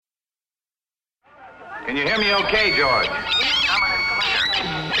Can you hear me okay, George?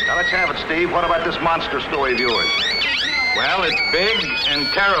 Now, let's have it, Steve. What about this monster story of yours? Well, it's big and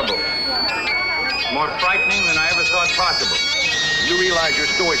terrible. More frightening than I ever thought possible. You realize your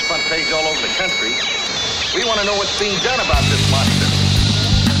story's front page all over the country. We want to know what's being done about this monster.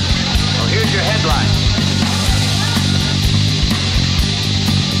 Well, here's your headline.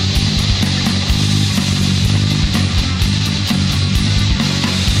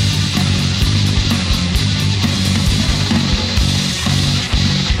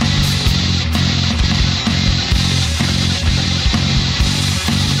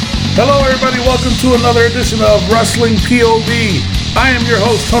 Hello, everybody. Welcome to another edition of Wrestling POV. I am your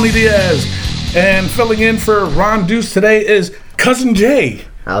host, Tony Diaz, and filling in for Ron Deuce today is Cousin Jay.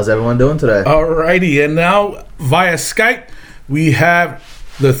 How's everyone doing today? Alrighty, and now via Skype, we have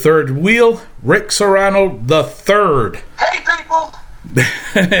the third wheel, Rick Serrano the third. Hey, people!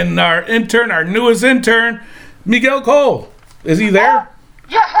 And our intern, our newest intern, Miguel Cole. Is he there?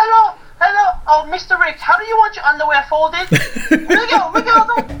 Yeah, hello. Oh, Mr. Rick, how do you want your underwear folded? Miguel,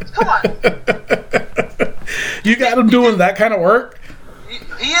 come on. You got him doing that kind of work?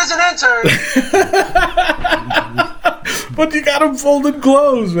 He is an intern. But you got him folding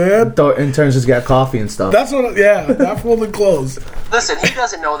clothes, man. Thought interns just got coffee and stuff. That's what, not folding clothes. Listen, he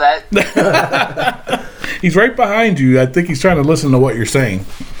doesn't know that. He's right behind you. I think he's trying to listen to what you're saying.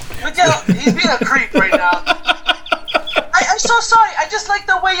 Miguel, he's being a creep right now. I'm so sorry. I just like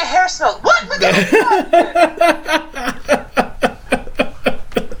the way your hair smells. What, Miguel?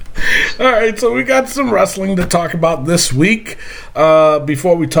 All right, so we got some wrestling to talk about this week.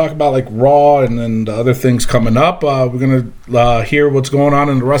 Before we talk about like Raw and then the other things coming up, we're going to hear what's going on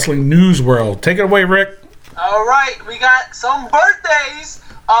in the wrestling news world. Take it away, Rick. All right, we got some birthdays.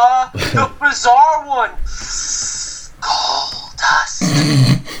 The bizarre one, Goldust,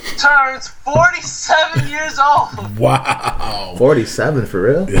 turns 47 years old. Wow. 47 for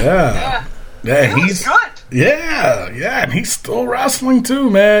real? Yeah, he's good. Yeah, and he's still wrestling too,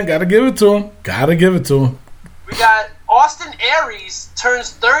 man. Gotta give it to him. We got Austin Aries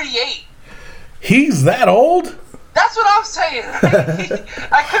turns 38. He's that old? That's what I'm saying.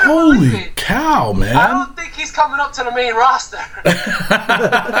 I couldn't believe Holy it. cow, man. I don't think he's coming up to the main roster.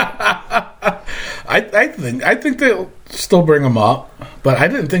 I think they'll still bring him up, but I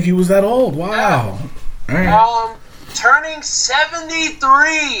didn't think he was that old. Wow. Yeah. All right. Turning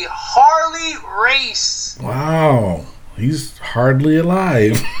 73, Harley Race. Wow. He's hardly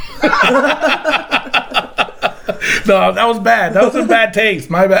alive. No, that was bad. That was in bad taste.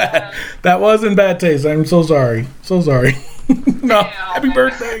 My bad. That was in bad taste. I'm so sorry. No, happy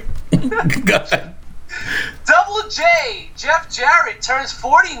birthday. Go ahead. Double J, Jeff Jarrett turns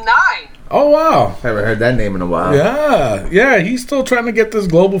 49. Oh, wow. Haven't heard that name in a while. Yeah, he's still trying to get this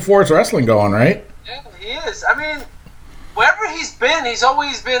Global Force Wrestling going, right? Yeah, he is. I mean, wherever he's been, he's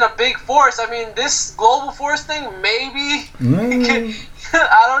always been a big force. I mean, this Global Force thing, maybe.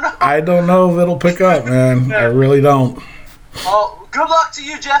 I don't know. I don't know if it'll pick up, man. I really don't. Well, good luck to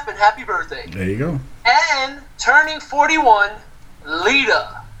you, Jeff, and happy birthday. There you go. And turning 41,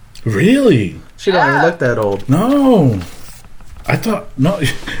 Lita. Really? She don't even look that old. No. I thought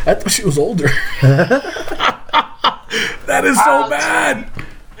she was older. That is so bad.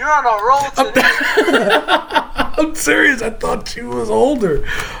 You're on a roll today. I'm serious. I thought she was older.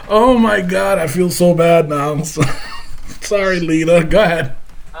 Oh my God. I feel so bad now. Sorry, Lita. Go ahead.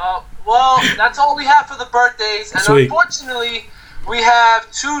 Well, that's all we have for the birthdays. And Sweet. Unfortunately, we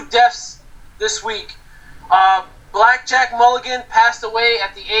have 2 deaths this week. Blackjack Mulligan passed away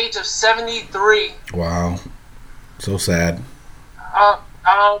at the age of 73. Wow. So sad.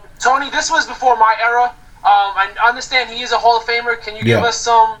 Tony, this was before my era. I understand he is a Hall of Famer. Can you give us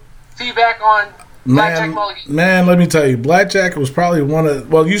some feedback on Blackjack Mulligan? Man, let me tell you, Blackjack was probably one of...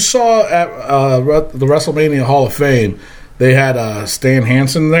 Well, you saw at the WrestleMania Hall of Fame, they had Stan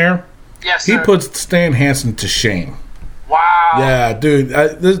Hansen there. Yes, sir. He puts Stan Hansen to shame. Wow. Yeah, dude.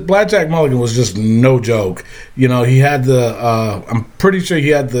 This Blackjack Mulligan was just no joke. You know, he had the... I'm pretty sure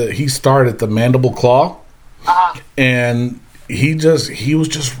he started the Mandible Claw. And he was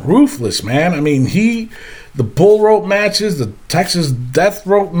just ruthless, man. I mean, the bull rope matches, the Texas death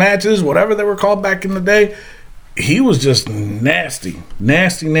rope matches, whatever they were called back in the day, he was just nasty.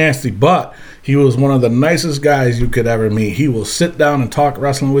 But he was one of the nicest guys you could ever meet. He will sit down and talk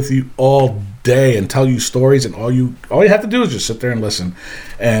wrestling with you all day and tell you stories, and all you have to do is just sit there and listen.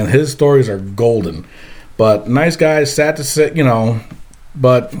 And his stories are golden. But nice guy, sad to sit,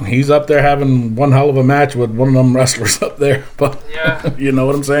 but he's up there having one hell of a match with one of them wrestlers up there. But yeah. You know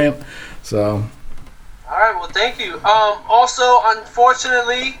what I'm saying? So. All right, well, thank you. Also,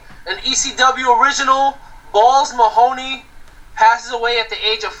 unfortunately, an ECW original, Balls Mahoney, passes away at the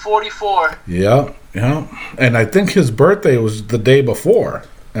age of 44. Yeah. And I think his birthday was the day before.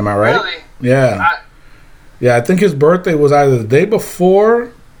 Am I right? Really? Yeah. I think his birthday was either the day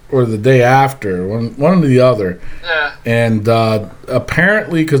before or the day after, one or the other. Yeah. And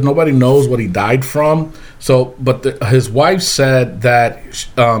apparently, because nobody knows what he died from, his wife said that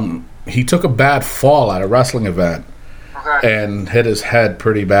he took a bad fall at a wrestling event and hit his head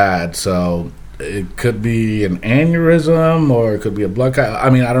pretty bad. So it could be an aneurysm or it could be a blood clot. I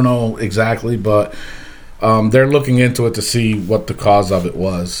mean, I don't know exactly, but they're looking into it to see what the cause of it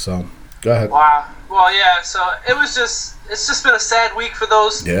was. So go ahead. Wow. Well, yeah. So it's just been a sad week for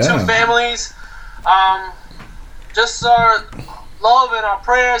those two families. Just our love and our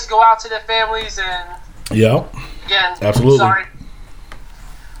prayers go out to their families, and again, absolutely. Sorry.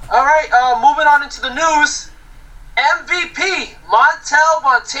 All right, moving on into the news. MVP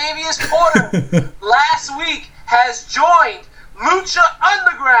Montavious Porter last week has joined Lucha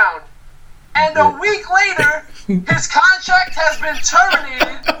Underground, and a week later, his contract has been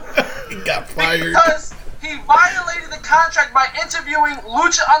terminated. He got fired because he violated the contract by interviewing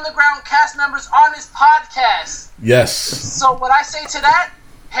Lucha Underground cast members on his podcast. Yes. So what I say to that,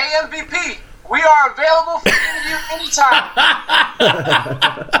 hey MVP, we are available for interview anytime.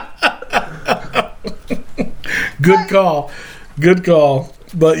 Good call.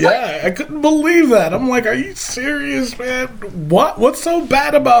 But yeah, I couldn't believe that. I'm like, are you serious, man? What's so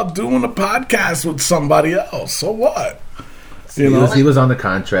bad about doing a podcast with somebody else? So what? He was on the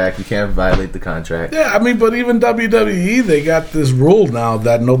contract. You can't violate the contract. Yeah, I mean, but even WWE, they got this rule now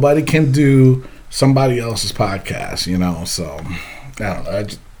that nobody can do somebody else's podcast, so I don't know. I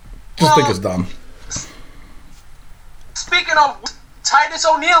just think it's dumb. Speaking of, Titus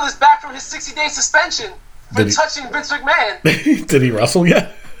O'Neil is back from his 60-day suspension for touching Vince McMahon. Did he wrestle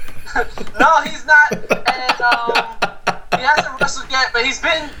yet? No, he's not. And he hasn't wrestled yet, but he's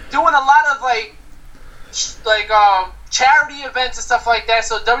been doing a lot of charity events and stuff like that.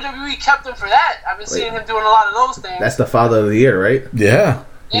 So WWE kept him for that. I've been seeing him doing a lot of those things. That's the Father of the Year, right? Yeah.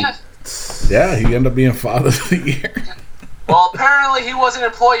 Yeah, he ended up being Father of the Year. Well, apparently he was an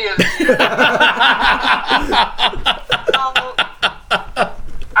employee of the year.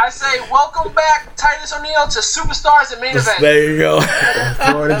 I say, welcome back, Titus O'Neil, to Superstars at Main Event. There you go.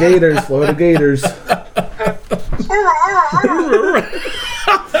 Florida Gators.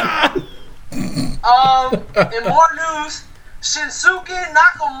 In more news, Shinsuke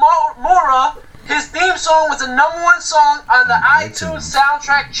Nakamura, his theme song was the #1 song on the iTunes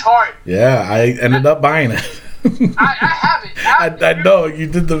soundtrack chart. Yeah, I ended up buying it. I have it. I know, you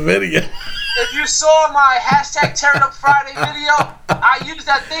did the video. If you saw my hashtag Tear It Up Friday video, I used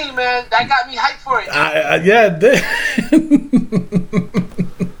that theme, man. That got me hyped for it. Yeah, it did.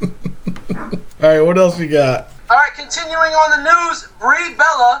 All right, what else you got? All right, continuing on the news, Brie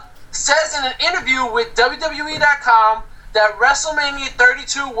Bella says in an interview with WWE.com that WrestleMania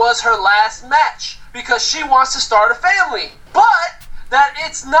 32 was her last match because she wants to start a family. But that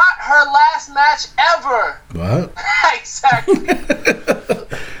it's not her last match ever. What? Exactly.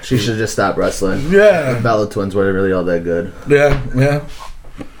 She should just stop wrestling. Yeah. The Bella Twins weren't really all that good. Yeah.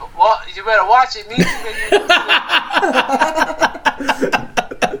 Well, you better watch it.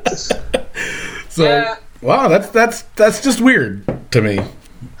 Wow, that's just weird to me.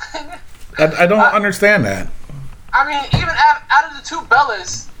 I don't understand that. I mean, even out of the two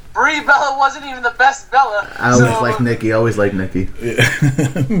Bellas, Brie Bella wasn't even the best Bella. I always like Nikki.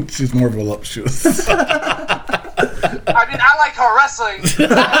 Yeah. She's more voluptuous. I mean, I like her wrestling.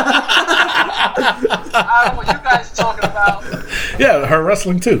 I don't know what you guys are talking about. Yeah, her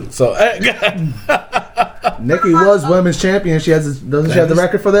wrestling too. So Nikki was women's champion. Doesn't she have the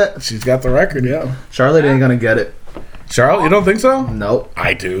record for that? She's got the record, yeah. Charlotte ain't gonna get it. Charlotte, you don't think so? Nope.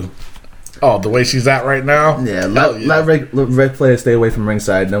 I do. Oh, the way she's at right now? Yeah, let Ric Flair stay away from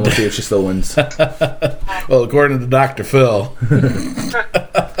ringside, and then we'll see if she still wins. Well, according to Dr. Phil.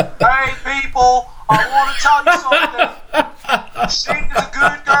 Hey, people, I want to tell you something. She is a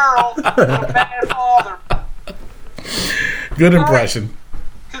good girl with a bad father. Good impression. Right.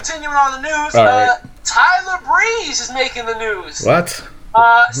 Continuing on the news, Tyler Breeze is making the news. What?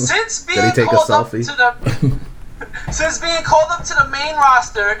 Since being Did he take a called up selfie? to the Since being called up to the main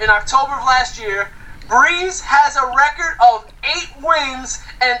roster in October of last year, Breeze has a record of 8 wins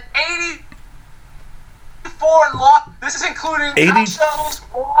and 84 losses. This is including 80 shows,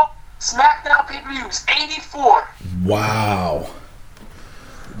 Raw, SmackDown pay-per-views. 84. Wow.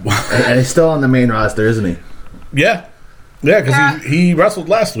 And he's still on the main roster, isn't he? Yeah. Yeah, because he wrestled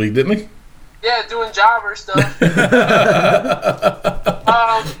last week, didn't he? Yeah, doing jobber stuff.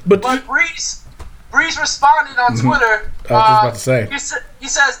 But But Breeze responded on Twitter. I was just about to say. He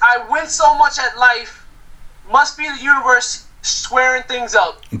says, "I win so much at life. Must be the universe squaring things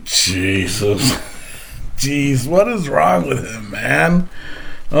up." Jesus. Jeez, what is wrong with him, man?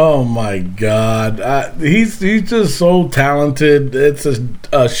 Oh my God, he's just so talented. It's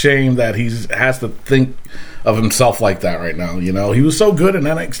a shame that he has to think of himself like that right now. You know, he was so good in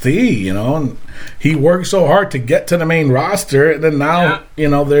NXT. You know, and he worked so hard to get to the main roster, and then now you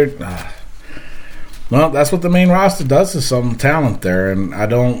know they're. Well, that's what the main roster does to some talent there, and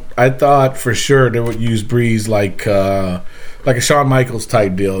I thought for sure they would use Breeze like a Shawn Michaels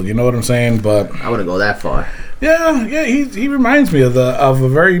type deal. You know what I'm saying? But I wouldn't go that far. Yeah, he reminds me of a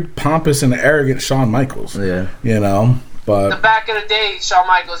very pompous and arrogant Shawn Michaels. Yeah, you know, but the back of the day, Shawn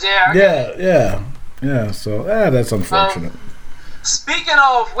Michaels. Yeah. So that's unfortunate. Speaking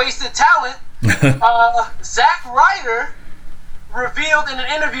of wasted talent, Zack Ryder revealed in an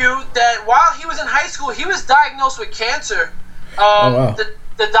interview that while he was in high school, he was diagnosed with cancer. Wow.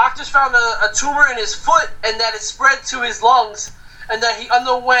 The doctors found a tumor in his foot, and that it spread to his lungs, and that he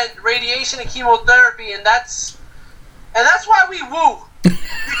underwent radiation and chemotherapy, and that's why we woo,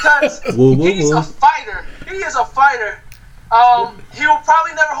 because he's a fighter. He is a fighter. He will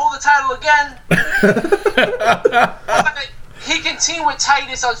probably never hold the title again. But he can team with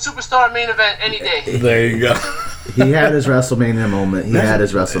Titus on Superstar Main Event any day. There you go. He had his WrestleMania moment. And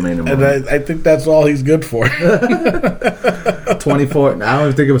I think that's all he's good for. 24. I don't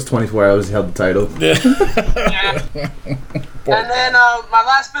even think it was 24 hours he held the title. Yeah. And then my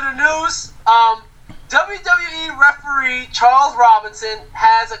last bit of news. WWE referee Charles Robinson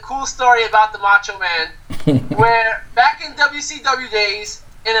has a cool story about the Macho Man, where back in WCW days,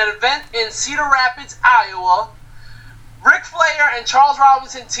 in an event in Cedar Rapids, Iowa, Ric Flair and Charles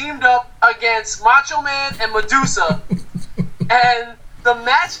Robinson teamed up against Macho Man and Medusa, and the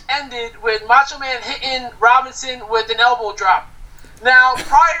match ended with Macho Man hitting Robinson with an elbow drop. Now,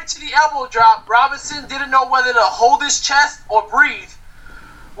 prior to the elbow drop, Robinson didn't know whether to hold his chest or breathe.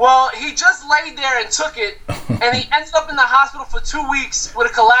 Well, he just laid there and took it, and he ended up in the hospital for 2 weeks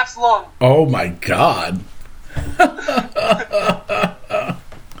with a collapsed lung. Oh my God.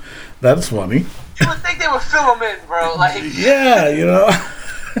 That's funny. You would think they would fill him in, bro. Like, yeah, you know,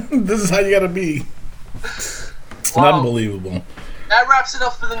 this is how you gotta be. It's unbelievable. That wraps it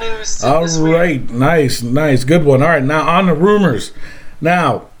up for the news. All right, nice, good one. All right, now on the rumors.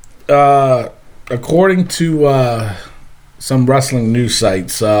 Now, according to some wrestling news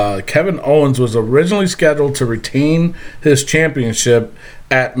sites, Kevin Owens was originally scheduled to retain his championship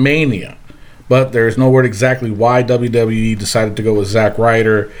at Mania, but there's no word exactly why WWE decided to go with Zack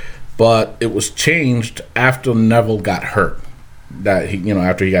Ryder. But it was changed after Neville got hurt.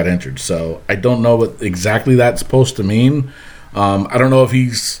 After he got injured. So I don't know what exactly that's supposed to mean. I don't know if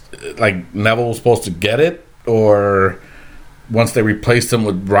he's like Neville was supposed to get it, or once they replaced him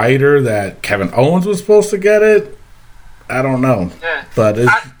with Ryder, that Kevin Owens was supposed to get it. I don't know. Yeah. But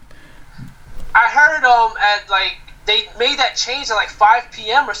I heard at they made that change at 5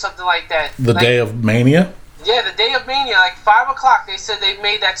 p.m. or something like that. The day of Mania. Yeah, the day of Mania, 5 o'clock, they said they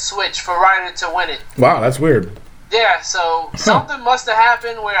made that switch for Ryder to win it. Wow, that's weird. Yeah, so something must have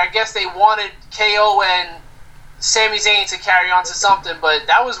happened where I guess they wanted KO and Sami Zayn to carry on to something, but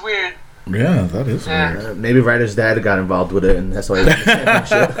that was weird. Yeah, that is weird. Maybe Ryder's dad got involved with it, and that's why he won the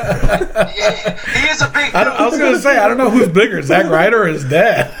championship. Yeah, he is a big dude. I was going to say, I don't know who's bigger, Zack Ryder or his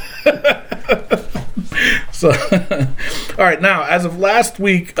dad. So, all right. Now, as of last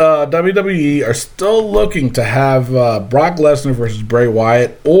week, WWE are still looking to have Brock Lesnar versus Bray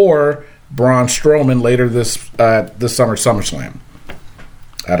Wyatt or Braun Strowman later this summer SummerSlam.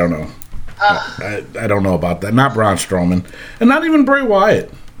 I don't know. I don't know about that. Not Braun Strowman, and not even Bray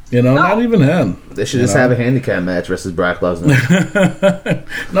Wyatt. Not even him. They should just have a handicap match versus Brock Lesnar.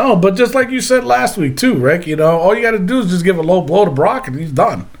 No, but just like you said last week too, Rick. All you got to do is just give a low blow to Brock, and he's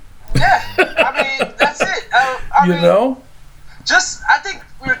done. Yeah, I mean, that's it. I think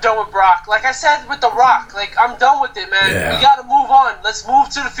we're done with Brock. Like I said with The Rock, I'm done with it, man. Yeah. We got to move on. Let's move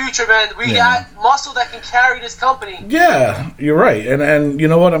to the future, man. We got muscle that can carry this company. Yeah, you're right. And you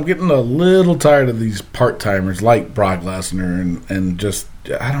know what? I'm getting a little tired of these part-timers like Brock Lesnar and just,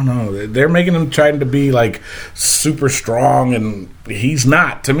 I don't know. They're making him trying to be super strong, and he's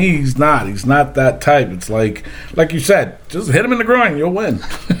not. To me, he's not. He's not that type. It's like you said, just hit him in the groin, you'll win.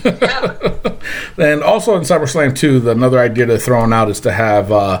 And also in SummerSlam 2, another idea they're throwing out is to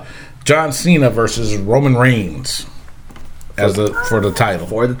have John Cena versus Roman Reigns for the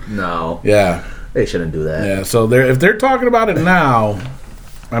title. No. Yeah. They shouldn't do that. Yeah, so if they're talking about it now,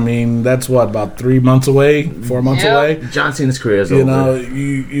 I mean, that's what, about 3 months away, 4 months Yeah. away. John Cena's career is You over. know,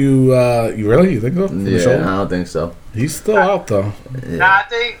 you really? You think so? From the Yeah, shoulder? I don't think so. He's still out though. Nah,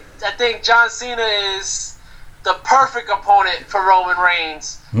 I think John Cena is the perfect opponent for Roman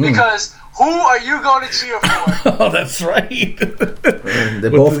Reigns because who are you going to cheer for? Oh, that's right. They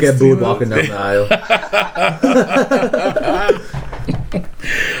both get booed walking down the aisle.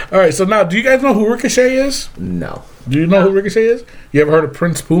 All right, so now, do you guys know who Ricochet is? No. Do you know who Ricochet is? You ever heard of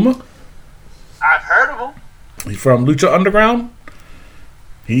Prince Puma? I've heard of him. He's from Lucha Underground.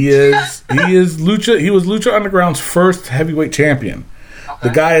 He was Lucha Underground's first heavyweight champion. Okay.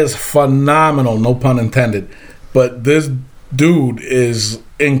 The guy is phenomenal, no pun intended. But this dude is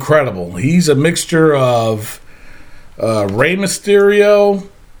incredible. He's a mixture of Rey Mysterio,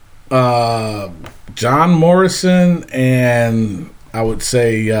 John Morrison, and I would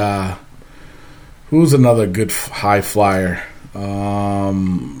say who's another good high flyer?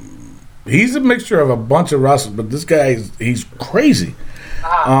 He's a mixture of a bunch of wrestlers, but this guy he's crazy.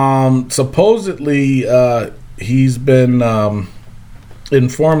 Supposedly he's been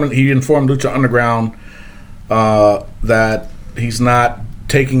informed Lucha Underground that he's not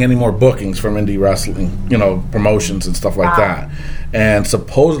taking any more bookings from indie wrestling, promotions and stuff like that. And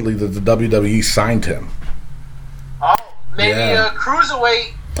supposedly that the WWE signed him. Oh, maybe Yeah. a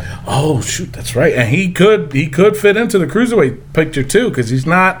cruiserweight. Oh shoot, that's right. And he could fit into the cruiserweight picture too, because he's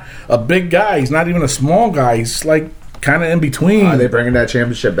not a big guy. He's not even a small guy. He's like kind of in between. Are they bringing that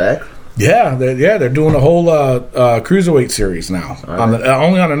championship back? Yeah, they're doing a whole cruiserweight series now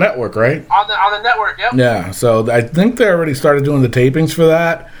only on the network, right? On the network, yep. Yeah, so I think they already started doing the tapings for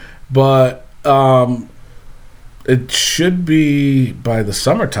that, but it should be by the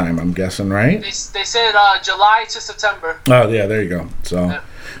summertime, I'm guessing, right? They said July to September. Oh, yeah, there you go. So,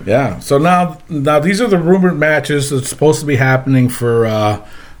 yeah. So now these are the rumored matches that's supposed to be happening for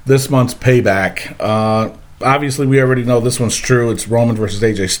this month's Payback. Obviously, we already know this one's true. It's Roman versus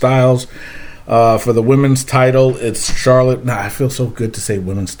AJ Styles. For the women's title, it's Charlotte. I feel so good to say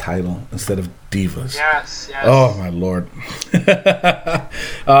women's title instead of Divas. Yes. Oh, my Lord.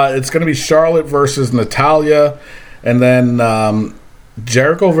 It's going to be Charlotte versus Natalya, and then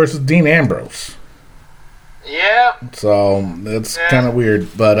Jericho versus Dean Ambrose. Yeah. So it's kind of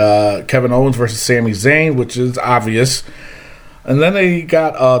weird. But Kevin Owens versus Sami Zayn, which is obvious. And then they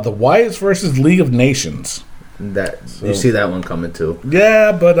got the Wyatts versus League of Nations. You see that one coming too.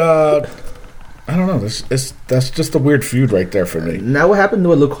 Yeah, but I don't know. That's just a weird feud right there for me. Now what happened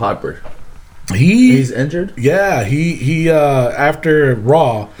to Luke Harper? He's injured? Yeah, he after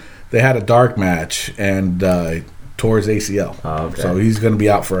Raw, they had a dark match and tore his ACL. Oh, okay. So he's going to be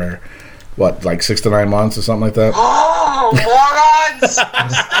out for, what, like 6 to 9 months or something like that? Oh, morons! I'm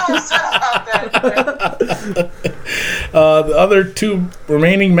still upset about that. The other 2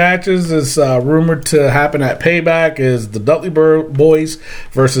 remaining matches is rumored to happen at Payback is the Dudley Boys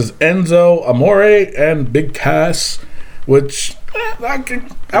versus Enzo Amore and Big Cass, which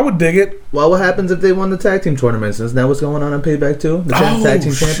I would dig it. Well, what happens if they won the tag team tournaments? Isn't that what's going on Payback too? The tag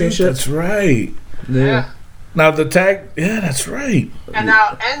team championship? Shoot, that's right. Yeah. Now the tag, that's right. And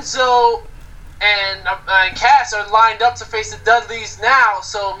now Enzo and Cass are lined up to face the Dudleys now,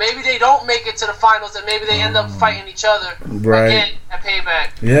 so maybe they don't make it to the finals, and maybe they end up fighting each other again at Payback.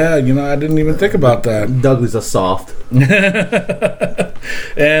 Yeah, I didn't even think about that. Dudley's are soft. And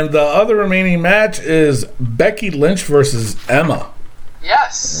the other remaining match is Becky Lynch versus Emma.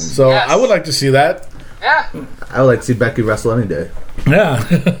 Yes. So yes. I would like to see that. Yeah. I would like to see Becky wrestle any day. Yeah.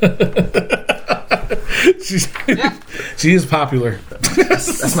 She is popular.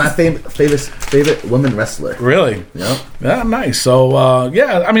 That's my favorite woman wrestler. Really? Yep. Yeah, nice. So,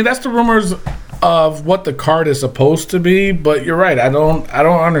 I mean, that's the rumors of what the card is supposed to be. But you're right. I don't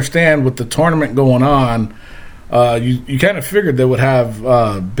understand with the tournament going on. You kind of figured they would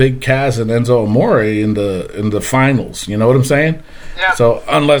have Big Cass and Enzo Amore in the finals. You know what I'm saying? Yeah. So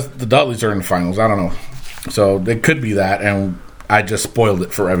unless the Dudleys are in the finals, I don't know. So it could be that, and I just spoiled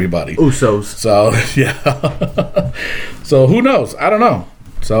it for everybody. Usos. So, yeah. So, who knows? I don't know.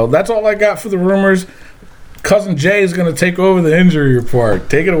 So, that's all I got for the rumors. Cousin Jay is going to take over the injury report.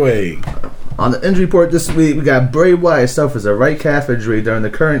 Take it away. On the injury report this week, we got Bray Wyatt suffers a right calf injury during the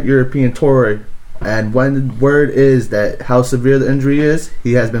current European tour. And one word is that how severe the injury is,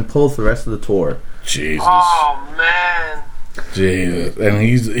 he has been pulled for the rest of the tour. Jesus. Oh, man. Jesus. And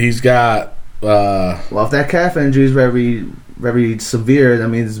he's got... Well, if that calf injury is very, very severe, that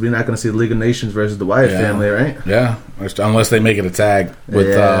means we're not going to see the League of Nations versus the Wyatt family, right? Yeah, unless they make it a tag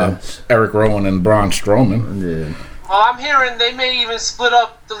with Eric Rowan and Braun Strowman. Yeah. Well, I'm hearing they may even split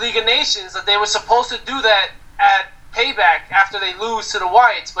up the League of Nations. That they were supposed to do that at Payback after they lose to the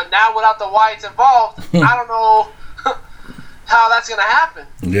Wyatts. But now without the Wyatts involved, I don't know how that's going to happen.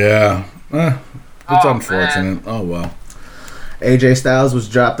 Yeah. It's unfortunate. Man. Oh, well. AJ Styles was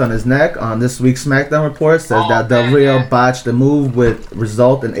dropped on his neck on this week's SmackDown report. Says that Del man, Rio yeah. botched the move with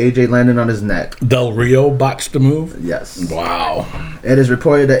result in AJ landing on his neck. Del Rio botched the move? Yes. Wow. It is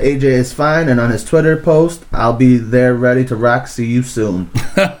reported that AJ is fine, and on his Twitter post, "I'll be there ready to rock. See you soon."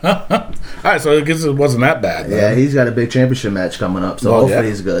 All right, so I guess it wasn't that bad. Though. Yeah, he's got a big championship match coming up, so Well, hopefully yeah.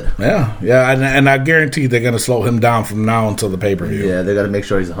 he's good. Yeah, and I guarantee they're going to slow him down from now until the pay-per-view. Yeah, they got to make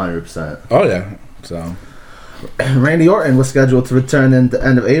sure he's 100%. Oh, yeah. So, Randy Orton was scheduled to return in the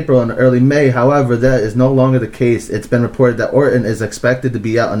end of April and early May. However, that is no longer the case. It's been reported that Orton is expected to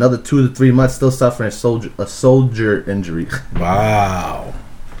be out another 2 to 3 months, still suffering a soldier injury. wow.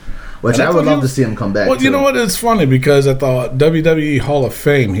 Which And I I would thought he love to was- see him come back Well, to. you know what? It's funny because at the WWE Hall of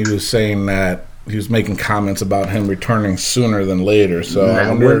Fame, he was saying that he was making comments about him returning sooner than later. So I Nah,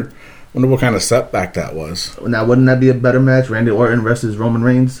 wonder what kind of setback that was. Now, wouldn't that be a better match? Randy Orton versus Roman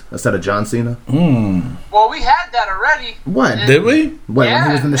Reigns instead of John Cena? Well, we had that already. When? And- Did we? When yeah,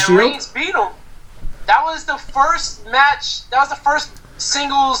 he was in the and Shield? Reigns beat him. That was the first match. That was the first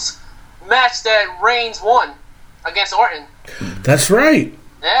singles match that Reigns won against Orton. That's right.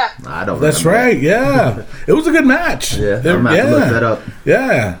 Yeah. I don't That's remember. right. Yeah, it was a good match. Yeah, I'm going to have to look that up.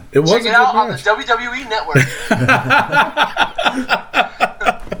 Yeah, it was Check a it good out on the match. WWE Network.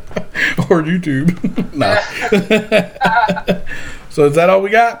 Or YouTube. No. So is that all we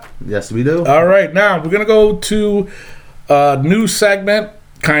got? Yes, we do. All right, now we're gonna go to a new segment.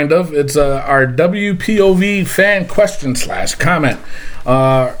 Kind of. It's our WPOV fan question / comment.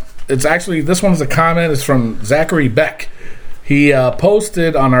 It's actually, this one's a comment. It's from Zachary Beck. He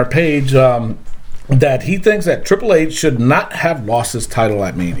posted on our page that he thinks that Triple H should not have lost his title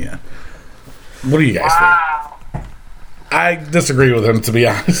at Mania. What do you guys think? Wow. I disagree with him, to be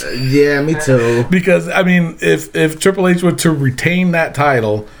honest. Yeah, me too. Because, I mean, if Triple H were to retain that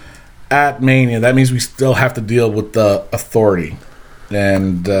title at Mania, that means we still have to deal with the Authority.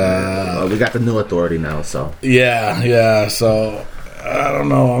 And, We got the new Authority now, so. yeah, so, I don't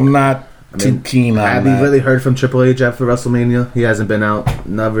know. I'm not too keen on Have that. you really heard from Triple H after WrestleMania? He hasn't been out.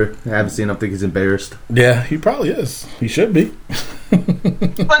 Never. I haven't seen him. I think he's embarrassed. Yeah, he probably is. He should be.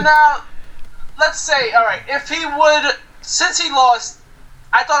 But now, let's say, all right, if he would, since he lost,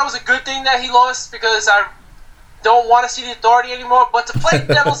 I thought it was a good thing that he lost because I don't want to see the Authority anymore. But to play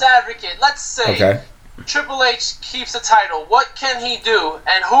devil's advocate, let's say Okay. Triple H keeps the title. What can he do,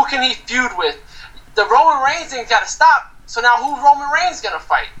 and who can he feud with? The Roman Reigns thing's got to stop. So now who Roman Reigns gonna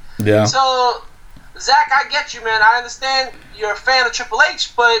fight? Yeah. So, Zach, I get you, man. I understand you're a fan of Triple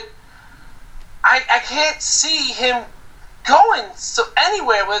H, but I can't see him going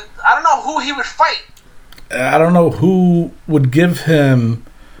anywhere with. I don't know who he would fight. I don't know who would give him,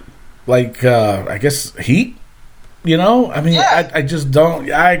 like, I guess, heat. You know? I mean, Yeah. I just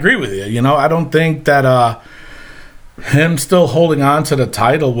don't. I agree with you. You know, I don't think that him still holding on to the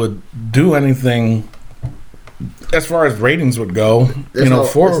title would do anything as far as ratings would go. There's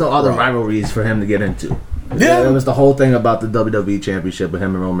for there's no other Raw. rivalries for him to get into. Yeah. It was the whole thing about the WWE Championship with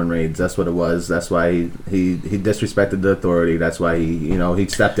him and Roman Reigns. That's what it was. That's why he disrespected the Authority. That's why he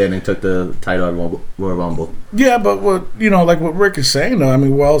stepped in and took the title at Royal Rumble. Yeah, but like what Rick is saying, though, I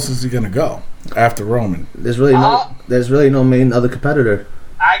mean, where else is he going to go after Roman? There's really no main other competitor.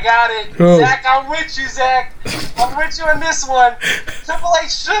 I got it. Who? Zach, I'm with you, Zach. I'm with you in this one. Triple H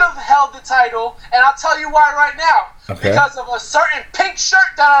should have held the title, and I'll tell you why right now. Okay. Because of a certain pink shirt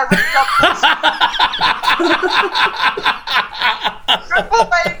that I ripped up. Triple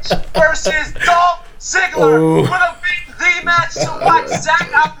H versus Dolph Ziggler Ooh. would have been the match to watch. Zach,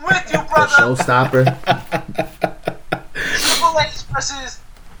 I'm with you, The brother. showstopper. Triple H versus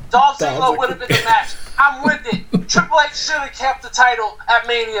Dolph Ziggler would have been the match. I'm with it. Triple H should have kept the title at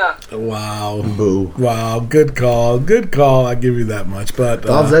Mania. Wow. Boo. Wow. Good call. Good call. I give you that much. But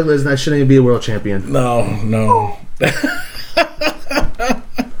Dolph Ziggler shouldn't even be a world champion. no.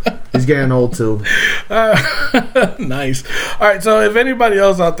 He's getting old too. Nice. All right. So if anybody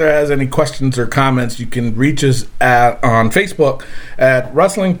else out there has any questions or comments, you can reach us on Facebook at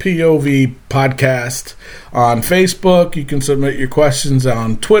Wrestling POV Podcast. On Facebook, you can submit your questions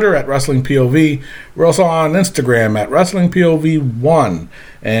on Twitter at Wrestling POV. We're also on Instagram at Wrestling POV1.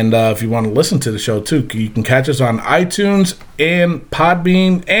 And if you want to listen to the show too, you can catch us on iTunes and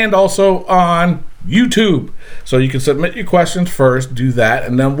Podbean and also on YouTube. So you can submit your questions first, do that,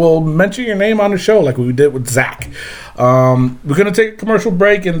 and then we'll mention your name on the show like we did with Zach. We're going to take a commercial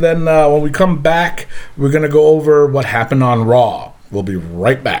break, and then when we come back, we're going to go over what happened on Raw. We'll be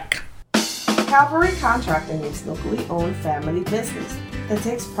right back. Calvary Contracting is locally owned family business that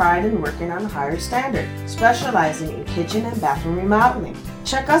takes pride in working on a higher standard, specializing in kitchen and bathroom remodeling.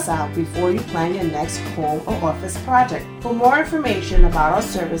 Check us out before you plan your next home or office project. For more information about our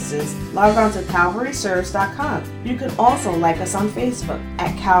services, log on to calvaryserves.com. You can also like us on Facebook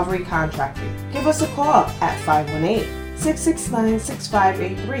at Calvary Contracting. Give us a call at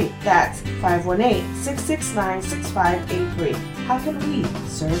 518-669-6583. That's 518-669-6583. How can we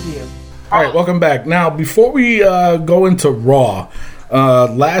serve you? All right, welcome back. Now, before we go into Raw,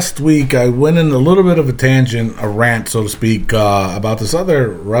 last week I went in a little bit of a tangent, a rant, so to speak, about this other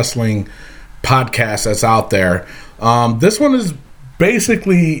wrestling podcast that's out there. This one is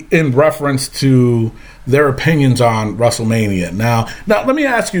basically in reference to their opinions on WrestleMania. Now, let me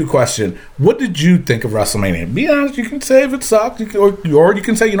ask you a question. What did you think of WrestleMania? Be honest, you can say if it sucked, or you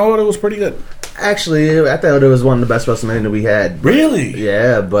can say, you know what, it was pretty good. Actually, I thought it was one of the best WrestleMania we had. Really?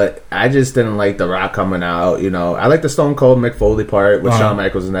 Yeah, but I just didn't like The Rock coming out. You know, I like the Stone Cold Mick Foley part with Shawn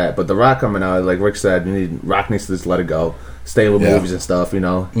Michaels and that, but The Rock coming out, like Rick said, Rock needs to just let it go. Stay with movies and stuff, you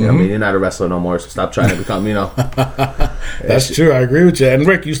know. You know what I mean? You're not a wrestler no more, so stop trying to become, you know. That's true. I agree with you. And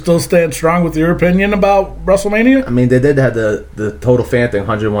Rick, you still stand strong with your opinion about WrestleMania? I mean, they did have the total fan thing,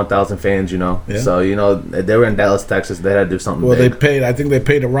 101,000 fans, you know. Yeah. So, you know, they were in Dallas, Texas. They had to do something big. I think they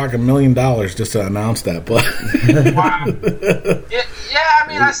paid The Rock $1 million just to announce that. But wow. Yeah, I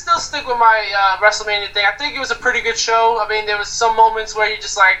mean, I still stick with my WrestleMania thing. I think it was a pretty good show. I mean, there was some moments where you're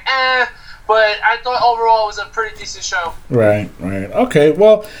just like, but I thought overall it was a pretty decent show. Right. Okay,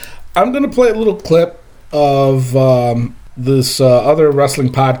 well, I'm going to play a little clip of this other wrestling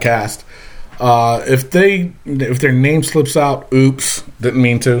podcast. If their name slips out, oops, didn't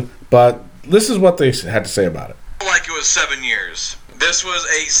mean to. But this is what they had to say about it. Like it was 7 years. This was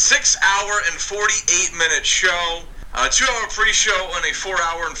a 6 hour and 48 minute show, a 2 hour pre-show, and a 4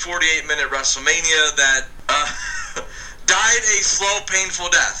 hour and 48 minute WrestleMania that died a slow, painful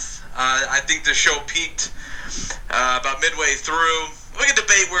death. I think the show peaked about midway through. We can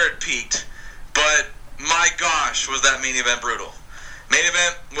debate where it peaked, but my gosh, was that main event brutal. Main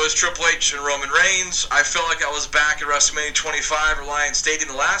event was Triple H and Roman Reigns. I felt like I was back at WrestleMania 25 at Lions Stadium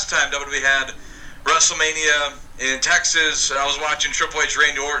the last time WWE had WrestleMania in Texas. I was watching Triple H,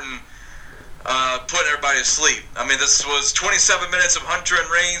 Randy Orton putting everybody to sleep. I mean, this was 27 minutes of Hunter and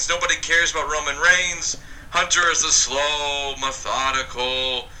Reigns. Nobody cares about Roman Reigns. Hunter is the slow,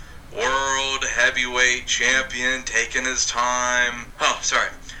 methodical world heavyweight champion taking his time. Oh, sorry.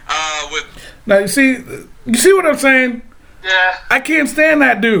 Now you see what I'm saying? Yeah. I can't stand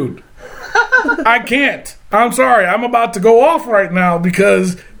that dude. I can't. I'm sorry. I'm about to go off right now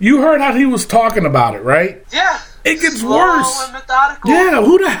because you heard how he was talking about it, right? Yeah. It gets slow worse. And methodical. Yeah.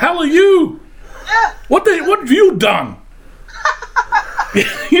 Who the hell are you? Yeah. What have you done?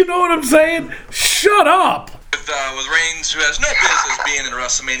 You know what I'm saying? Shut up. With Reigns, who has no business being in a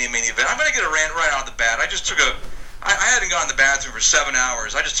WrestleMania main event. I'm going to get a rant right out of the bat. I hadn't gone to the bathroom for 7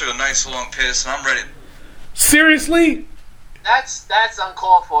 hours. I just took a nice long piss, and I'm ready. Seriously? That's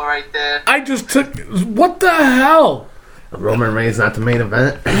uncalled for right there. I just took... What the hell? Roman Reigns not the main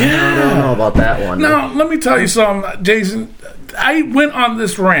event? Yeah. I don't know about that one. Now, let me tell you something, Jason. I went on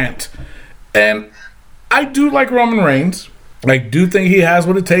this rant, and I do like Roman Reigns. I do think he has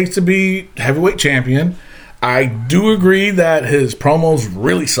what it takes to be heavyweight champion. I do agree that his promos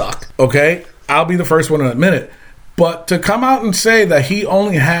really suck, okay? I'll be the first one to admit it. But to come out and say that he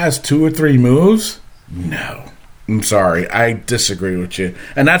only has 2 or 3 moves, no. I'm sorry. I disagree with you.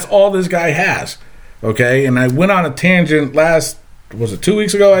 And that's all this guy has, okay? And I went on a tangent was it 2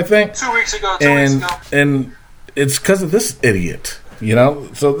 weeks ago, I think? 2 weeks ago, And it's because of this idiot, you know?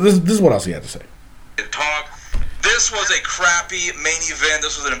 So this is what else he had to say. Talk. This was a crappy main event.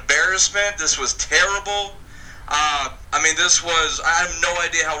 This was an embarrassment. This was terrible. I have no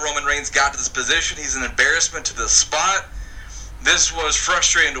idea how Roman Reigns got to this position. He's an embarrassment to the spot. This was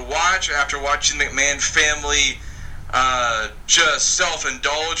frustrating to watch after watching the McMahon family just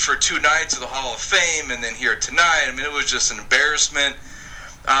self-indulge for 2 nights of the Hall of Fame and then here tonight. I mean, it was just an embarrassment.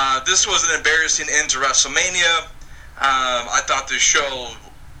 This was an embarrassing end to WrestleMania. I thought this show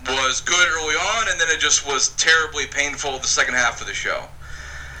was good early on, and then it just was terribly painful the second half of the show.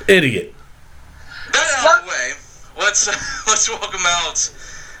 Idiot. That out of the way, let's welcome out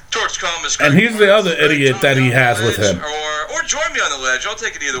Torch Comas. And he's the other idiot that he has with him. Or join me on the ledge. I'll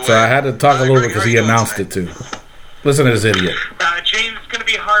take it either way. So I had to talk a little bit because he announced it too. Listen to this idiot. James, it's going to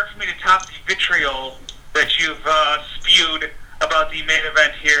be hard for me to top the vitriol that you've spewed about the main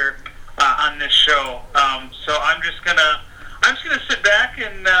event here on this show. So I'm just gonna sit back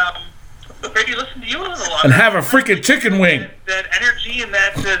and maybe listen to you a little longer. And have a freaking chicken wing. That energy and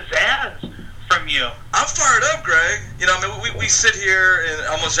that zazz you? I'm fired up, Greg. You know, I mean, we sit here in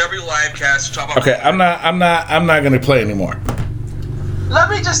almost every live cast to talk about. Okay, I'm not going to play anymore. Let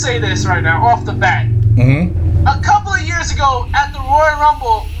me just say this right now, off the bat. Mm-hmm. A couple of years ago at the Royal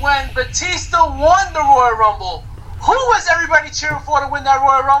Rumble, when Batista won the Royal Rumble, who was everybody cheering for to win that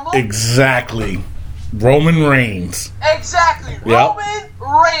Royal Rumble? Exactly. Roman Reigns. Exactly. Yep. Roman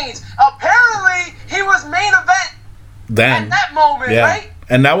Reigns. Apparently, he was main event Then. at that moment, Yeah. right?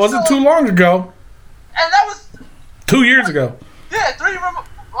 And that wasn't too long ago. And that was 2 years ago. Yeah, 3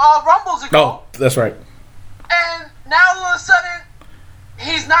 Rumbles ago. Oh, that's right. And now all of a sudden,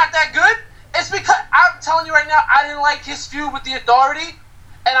 he's not that good. It's because, I'm telling you right now, I didn't like his feud with the Authority.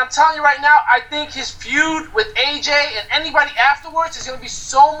 And I'm telling you right now, I think his feud with AJ and anybody afterwards is going to be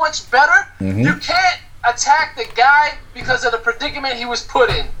so much better. Mm-hmm. You can't attack the guy because of the predicament he was put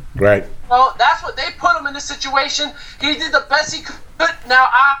in. Right. Well, that's what they put him in this situation. He did the best he could. Now,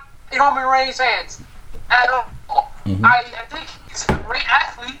 I'm a Roman Reigns fans at all. Mm-hmm. I think he's a great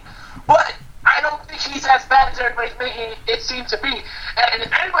athlete, but I don't think he's as bad as everybody's making it seem to be. And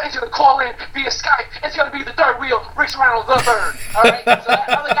if anybody's going to call in via Skype, it's going to be the third wheel, Rick Serrano the third. All right? So that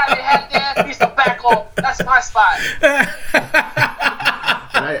other guy they had there needs to back off. That's my spot.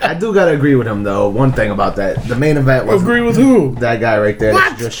 I do gotta agree with him though. One thing about that, the main event wasn't. Agree with who? That guy right there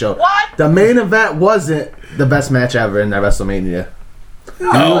that you just showed. What? The main event wasn't the best match ever in that WrestleMania.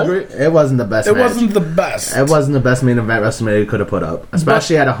 No. You agree? It wasn't the best. It match. wasn't the best. It wasn't the best main event WrestleMania could have put up.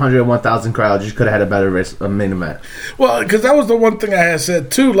 Especially at 101,000 crowds, you could have had a better main event. Well, because that was the one thing I had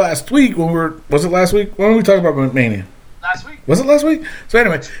said too last week when we were. Was it last week? When were we talking about Mania? Last week? Was it last week? So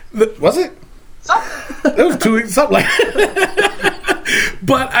anyway, was it? Something. It was 2 weeks, something like that.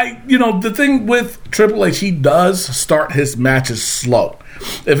 But the thing with Triple H, he does start his matches slow.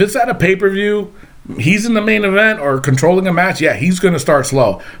 If it's at a pay-per-view, he's in the main event or controlling a match, yeah, he's going to start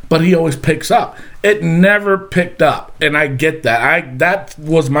slow. But he always picks up. It never picked up, and I get that. That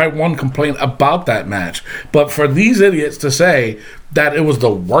was my one complaint about that match. But for these idiots to say that it was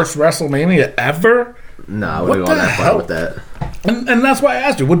the worst WrestleMania ever, no, I wouldn't go that far with that. And that's why I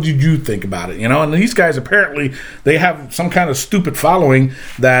asked you, what did you think about it? And these guys apparently they have some kind of stupid following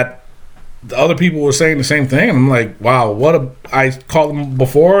that the other people were saying the same thing. And I'm like, wow, I called them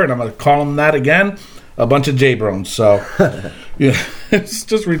before, and I'm going to call them that again. A bunch of J-Brones. So, yeah, it's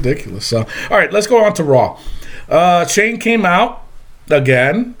just ridiculous. So, all right, let's go on to Raw. Shane came out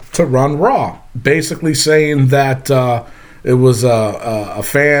again to run Raw, basically saying that it was a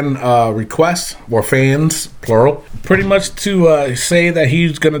fan request, or fans, plural, pretty much to say that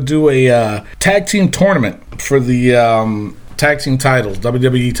he's going to do a tag team tournament for the tag team titles,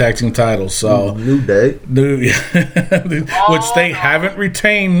 WWE tag team titles. So New Day, which they haven't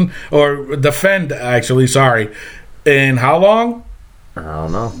retained or defend. Actually, sorry, in how long? I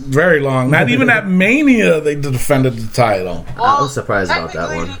don't know. Very long. Not even at Mania they defended the title. Well, I was surprised about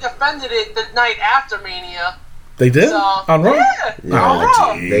that one. Technically, he defended it the night after Mania. They did? So, on Raw? Yeah, on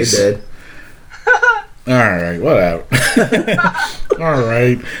Raw. They did. All right, whatever. All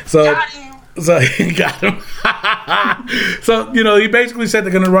right. So he got him. So, he basically said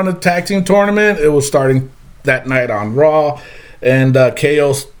they're going to run a tag team tournament. It was starting that night on Raw. And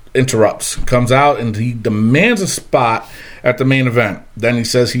KO interrupts, comes out, and he demands a spot at the main event. Then he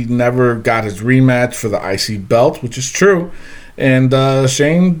says he never got his rematch for the IC belt, which is true. And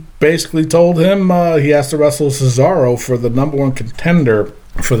Shane basically told him he has to wrestle Cesaro for the number one contender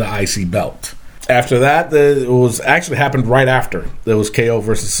for the IC belt. After that, it was actually happened right after. There was KO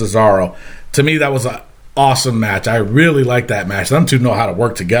versus Cesaro. To me, that was an awesome match. I really like that match. Them two know how to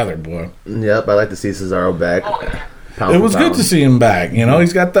work together, boy. Yep, I like to see Cesaro back. It was good to see him back.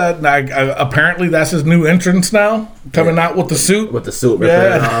 He's got that. Apparently, that's his new entrance now, coming out with the suit. With the suit ripping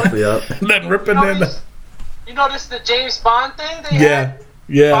it off, yep. Then ripping in. You noticed the James Bond thing they had?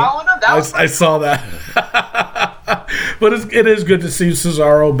 Yeah. Following him? I saw that. But it is good to see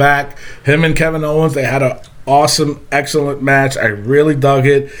Cesaro back. Him and Kevin Owens, they had an awesome, excellent match. I really dug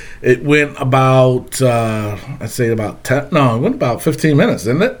it. It went about, I'd say about 15 minutes,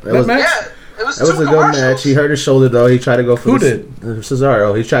 didn't it? That match? Yeah. It was a good match. He hurt his shoulder though. He tried to go for Who did?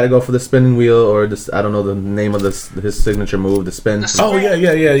 Cesaro. He tried to go for the spinning wheel, or I don't know the name of his signature move, the spin. Oh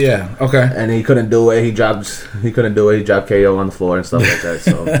yeah. Okay. And he couldn't do it. He couldn't do it. He dropped KO on the floor and stuff like that.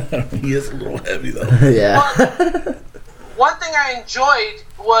 So he is a little heavy though. Yeah. One thing I enjoyed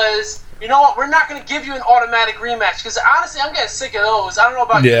was, you know what? We're not going to give you an automatic rematch because honestly, I'm getting sick of those. I don't know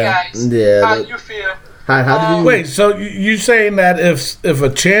about you guys. Yeah. How you feel? How did you wait? So you saying that if a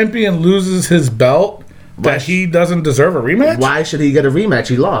champion loses his belt, that he doesn't deserve a rematch? Why should he get a rematch?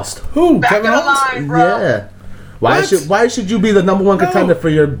 He lost. Who? Back Kevin in the Owens? line, bro. Yeah. Why should you be the number one contender for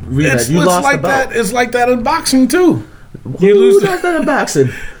your rematch? You lost like the belt. that. It's like that in boxing too. Who does that in boxing?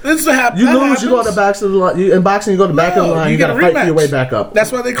 It's you lose, you go to the back of the line. In boxing, you go to the back of the line. You got to fight for your way back up.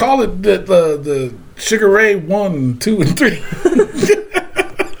 That's why they call it the Sugar Ray 1, 2, and 3.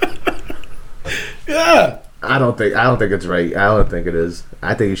 Yeah. I don't think it's right. I don't think it is.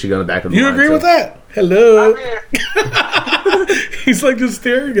 I think you should go to the back of the line. You agree with that? Hello. He's like just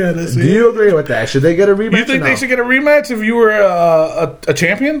staring at us. Do you agree with that? Should they get a rematch? You think they should get a rematch if you were a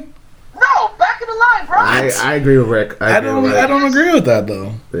champion? No, back in the line, bro. I agree with Rick. I don't agree with that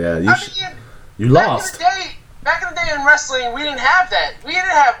though. Yeah, you lost. Back in the day in wrestling, we didn't have that. We didn't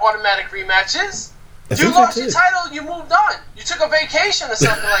have automatic rematches. You lost your title, you moved on. You took a vacation or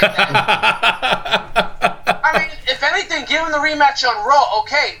something like that. I mean, if anything, give him the rematch on Raw,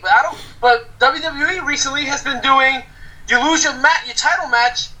 okay. But WWE recently has been doing. You lose your title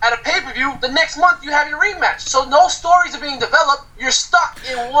match at a pay-per-view. The next month, you have your rematch. So no stories are being developed. You're stuck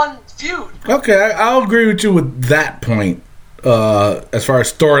in one feud. Okay, I'll agree with you with that point as far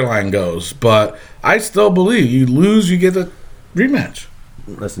as storyline goes. But I still believe you lose, you get a rematch.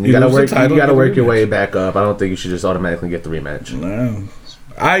 Listen, you gotta work your way back up. I don't think you should just automatically get the rematch. No,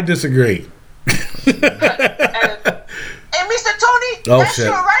 I disagree. And Mr. Tony, that's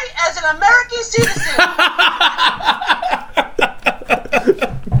your right as an American citizen.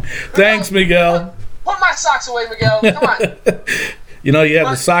 Thanks, Miguel. Put my socks away, Miguel. Come on. You know, he had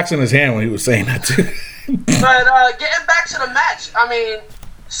the socks in his hand when he was saying that too. But getting back to the match, I mean,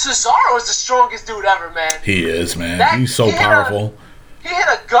 Cesaro is the strongest dude ever, man. He is, man. He's so powerful. He hit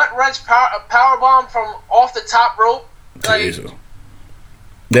a gut wrench power bomb from off the top rope. Jesus.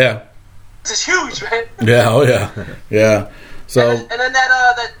 Yeah. It's huge, man. Yeah. Oh yeah. Yeah. So. And then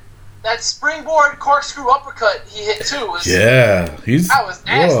that springboard corkscrew uppercut he hit too was. Yeah, that was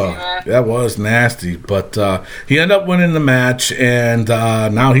nasty, man. That was nasty, but he ended up winning the match, and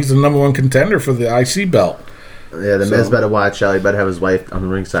now he's the number one contender for the IC belt. Yeah, the Miz better watch out. He better have his wife on the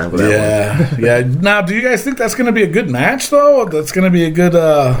ringside with that one. Yeah. Now, do you guys think that's going to be a good match, though? That's going to be a good...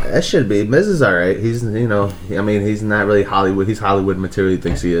 That should be. Miz is all right. He's, he's not really Hollywood. He's Hollywood material he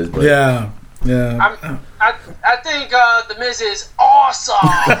thinks he is. But yeah. I think the Miz is awesome.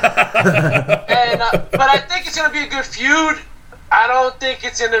 But I think it's going to be a good feud. I don't think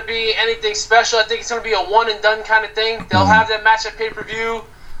it's going to be anything special. I think it's going to be a one-and-done kind of thing. They'll have that match at pay-per-view.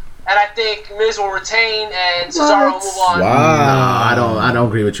 And I think Miz will retain and Cesaro will move on. Wow. No, I don't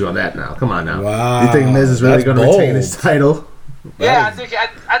agree with you on that now. Come on now. Wow. You think Miz is really going to retain his title? Yeah,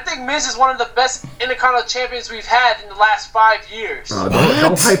 I think Miz is one of the best Intercontinental champions we've had in the last 5 years. Oh,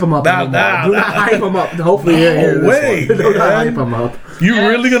 don't hype him up anymore. Do not hype him up. Hopefully you're here this one. Don't hype him up. You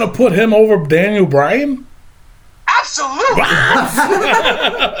really going to put him over Daniel Bryan? Absolutely.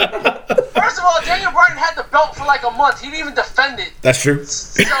 First of all, Daniel Bryan had the belt for like a month. He didn't even defend it. That's true.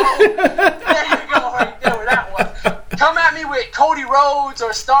 So, there you go right there with that one. Come at me with Cody Rhodes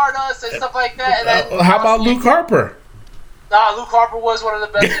or Stardust and stuff like that. And then, how about Luke Harper? Nah, Luke Harper was one of the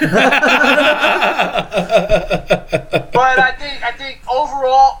best. But I think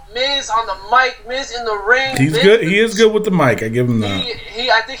overall, Miz on the mic, Miz in the ring. He's good. He is good with the mic. I give him that.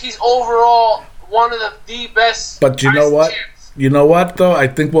 I think he's overall one of the best. But you know what? Champs. You know what, though? I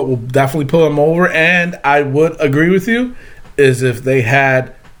think what will definitely pull him over, and I would agree with you, is if they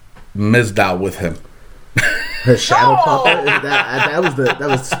had Mizdow with him. His shadow puppet. That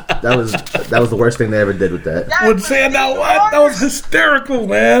was the worst thing they ever did with that. With Sandow, what? That was hysterical,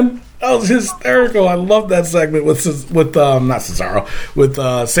 man. That was hysterical. I love that segment with not Cesaro, with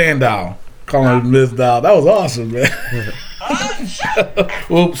Sandow calling him Mizdow. That was awesome, man.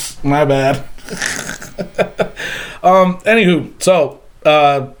 Oops, my bad. Anywho, so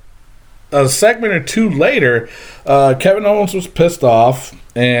a segment or two later, Kevin Owens was pissed off,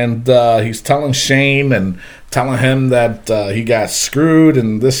 and he's telling Shane and telling him that he got screwed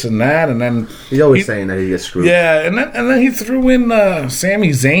and this and that, and then he's always saying that he gets screwed. Yeah, and then he threw in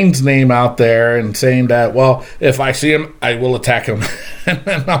Sami Zayn's name out there and saying that, well, if I see him, I will attack him.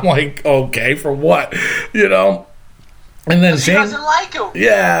 And I'm like, okay, for what? You know. And then Shane doesn't like him.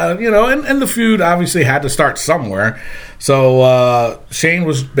 Yeah, you know, and the feud obviously had to start somewhere. So Shane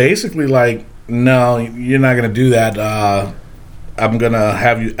was basically like, no, you're not going to do that. I'm going to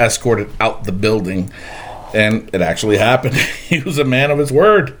have you escorted out the building. And it actually happened. He was a man of his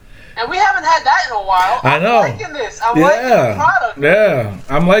word. And we haven't had that in a while. I know. I'm liking this. I'm liking the product. Yeah.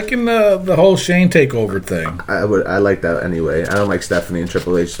 I'm liking the whole Shane takeover thing. I like that anyway. I don't like Stephanie and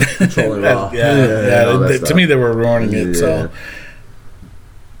Triple H controlling Raw. To me, they were ruining it. So.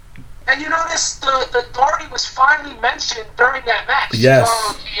 And you notice the authority was finally mentioned during that match. Yes.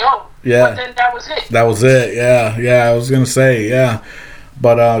 Yeah. But then that was it. That was it. Yeah. I was gonna say, yeah,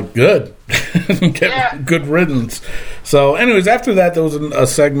 but good, good riddance. So, anyways, after that, there was a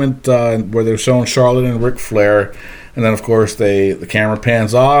segment where they were showing Charlotte and Ric Flair, and then of course the camera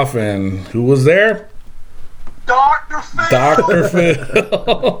pans off, and who was there? Dr. Phil. Dr.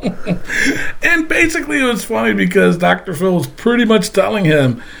 Phil. And basically, it was funny because Dr. Phil was pretty much telling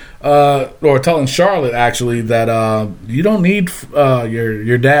him, or telling Charlotte actually, that you don't need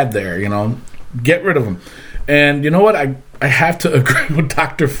your dad there. You know, get rid of him. And you know what? I have to agree with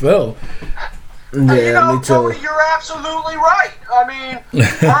Dr. Phil. Yeah, me too. Cody, you're absolutely right. I mean,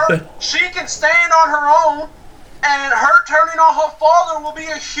 she can stand on her own, and her turning on her father will be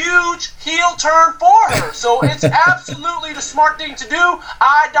a huge heel turn for her. So it's absolutely the smart thing to do.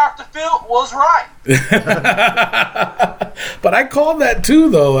 Dr. Phil, was right. But I called that too,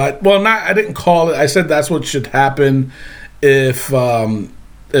 though. I didn't call it. I said that's what should happen if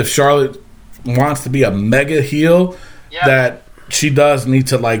Charlotte wants to be a mega heel. Yeah. That she does need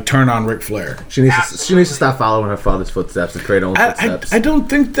to like turn on Ric Flair. She needs to stop following her father's footsteps and create her own footsteps. I don't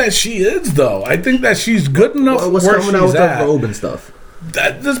think that she is, though. I think that she's good enough What's where coming she's out with at. her robe and stuff?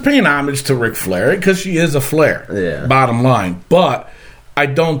 Just paying homage to Ric Flair because she is a Flair. Yeah. Bottom line, but I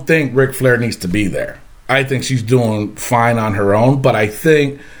don't think Ric Flair needs to be there. I think she's doing fine on her own, but I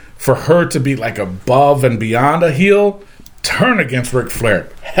think for her to be like above and beyond a heel, turn against Ric Flair.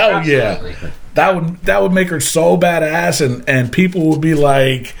 Hell Absolutely. Yeah. That would make her so badass, and people would be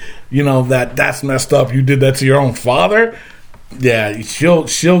like, you know, that's messed up. You did that to your own father. Yeah, she'll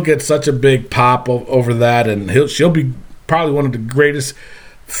get such a big pop over that, and she'll be probably one of the greatest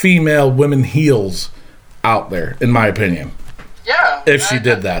female women heels out there, in my opinion. Yeah. If she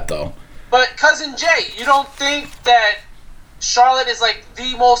did that, though. But Cousin Jay, you don't think that Charlotte is like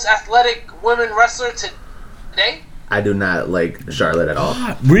the most athletic women wrestler today? I do not like Charlotte at all.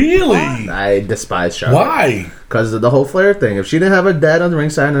 Really? I despise Charlotte. Why? Because of the whole Flair thing. If she didn't have her dad on the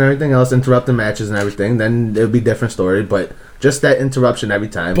ringside and everything else, interrupting matches and everything, then it would be a different story. But just that interruption every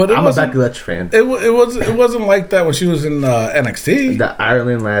time. But I'm a Becky Lynch fan. It wasn't like that when she was in NXT. The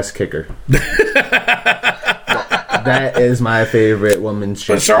Ireland Lass kicker. That is my favorite woman's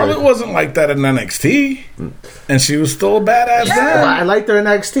shit. But Charlotte wasn't like that in NXT, and she was still a badass then. Well, I liked her in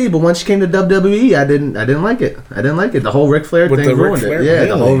NXT, but once she came to WWE, I didn't like it. I didn't like it. The whole Ric Flair With thing the Ric ruined Flair? it. Yeah, Really?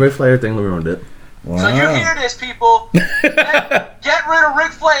 the whole Ric Flair thing ruined it. Wow. So you hear this, people. Get rid of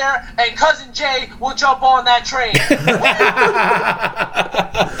Ric Flair, and Cousin Jay will jump on that train.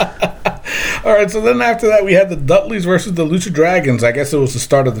 All right, so then after that, we had the Dudleys versus the Lucha Dragons. I guess it was the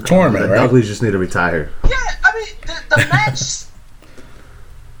start of the tournament, The right? Dudleys just need to retire. Yeah, I mean, the match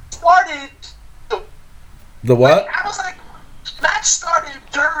started. The what? I was like, match started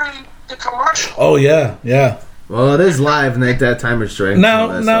during the commercial. Oh, yeah. Well, it is live and at that time restraint. Now,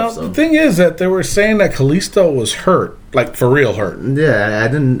 the thing is that they were saying that Kalisto was hurt, like for real hurt. Yeah, I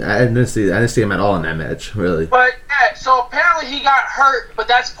didn't see him at all in that match, really. But yeah, so apparently he got hurt, but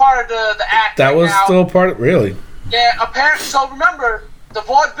that's part of the act. That right was now. still part of really. Yeah, apparently. So remember, the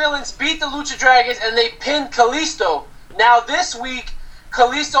Vaudevillains beat the Lucha Dragons and they pinned Kalisto. Now this week,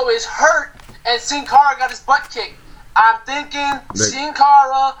 Kalisto is hurt and Sin Cara got his butt kicked. I'm thinking Sin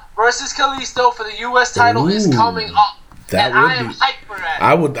Cara versus Kalisto for the U.S. title is coming up. That and would I am be- hyped for that.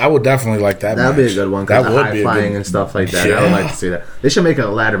 I would definitely like that. That'd match. be a good one. Cause That the would high be a flying good and stuff like that. I would like to see that. They should make a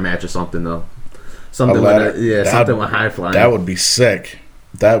ladder match or something though. Something ladder- with something with high flying. That would be sick.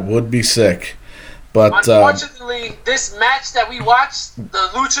 That would be sick. But Unfortunately, this match that we watched, the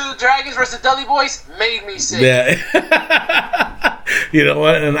Lucha Dragons versus Dudley Boys, made me sick. yeah. You know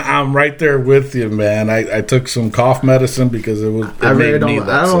what? And I'm right there with you, man. I took some cough medicine because it I really made me don't.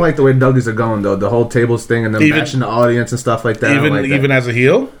 I don't like the way Dudleys are going though. The whole tables thing and them bashing the audience and stuff like that. I don't like that. even as a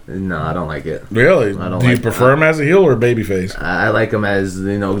heel. No, I don't like it. Really? I don't Do you like prefer him as a heel or a babyface? I like them as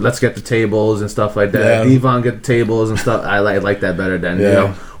let's get the tables and stuff like that. Yeah. Devon get the tables and stuff. I like that better than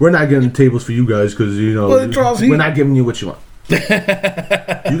Yeah. we're not getting tables for you guys because Well, it draws heat. we're not giving you what you want. You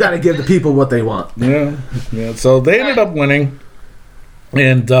got to give the people what they want. Yeah. So they ended up winning,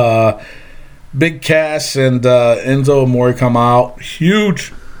 and Big Cass and Enzo Amore come out.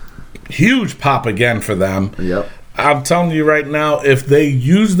 Huge pop again for them. Yep. I'm telling you right now, if they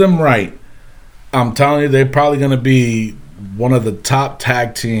use them right, I'm telling you they're probably going to be one of the top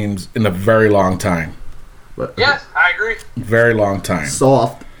tag teams in a very long time. But, Yes, I agree. Very long time.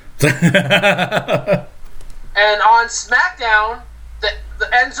 Soft. And on SmackDown, the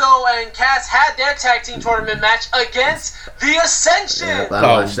Enzo and Cass had their tag team tournament match against The Ascension. Yep, I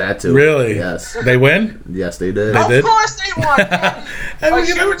watched that too. Really? Yes. They win? Yes, they did. They Of did? course they won. And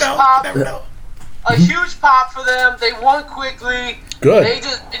you never know. A huge pop for them. They won quickly. Good. They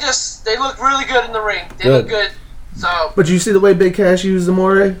just they look really good in the ring. They Good. look good. So, But you see the way Big Cash used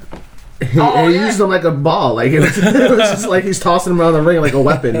Amore? He used him like a ball. Like it was just like he's tossing him around the ring like a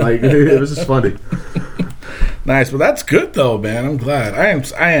weapon. Like it was just funny. Nice, but that's good though, man. I'm glad. I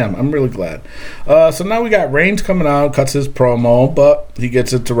am. I'm really glad. So now we got Reigns coming out, cuts his promo, but he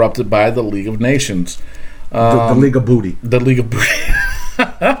gets interrupted by the League of Nations. The League of Booty. The League of Booty.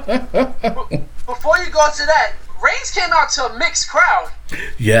 before you go to that, Reigns came out to a mixed crowd.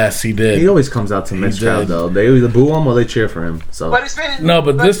 Yes, he did. He always comes out to mixed did. crowd though. They either boo him or they cheer for him. So But it's been No,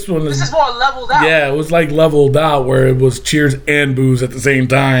 but this one this is- is more leveled out. Yeah, it was like leveled out where it was cheers and boos at the same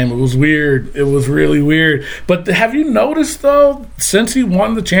time. It was weird. It was really weird. But have you noticed though, since he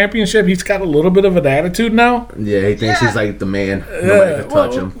won the championship, he's got a little bit of an attitude now. yeah, he thinks Yeah. he's like the man. Nobody can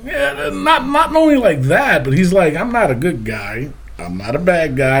touch him. Yeah, not only like that, but he's like, I'm not a good guy. I'm not a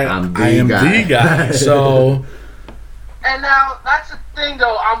bad guy. I'm the I am guy." the guy. So And now that's the thing,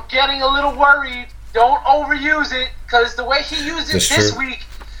 though. I'm getting a little worried. Don't overuse it, because the way he used it That's this true. week,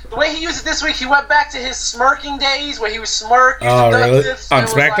 he went back to his smirking days where he was smirk. used oh to duck really? this, On and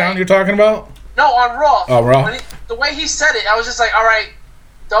was SmackDown like- you're talking about? No, on Raw. Oh, Raw. The way he said it, I was just like, all right,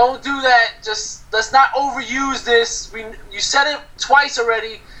 don't do that. Just let's not overuse this. You said it twice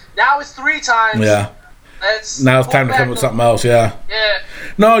already. Now it's 3 times. Yeah. Now it's time to come with something else, yeah. Yeah.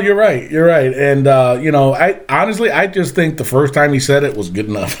 No, you're right. You're right. And I honestly I just think the first time he said it was good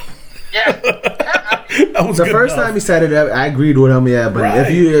enough. Yeah. That was The good first enough. time he said it, I agreed with him. Yeah, but Right.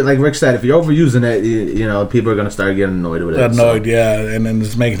 if you, like Rick said, if you're overusing it, you know, people are gonna start getting annoyed with it. Annoyed, yeah, and then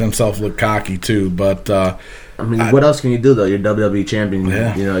it's making himself look cocky too. But I mean, what else can you do though? You're WWE champion.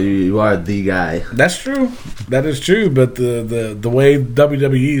 Yeah. You know, you are the guy. that's true. That is true. But the way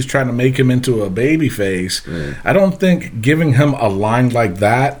WWE is trying to make him into a baby face, I don't think giving him a line like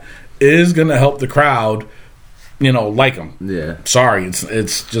that is going to help the crowd. Like him. Yeah, Sorry,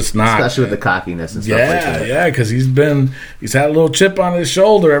 it's just not. especially with the cockiness and stuff like Yeah, that. yeah, because he's had a little chip on his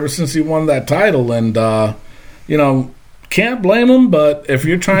shoulder ever since he won that title, and can't blame him. But if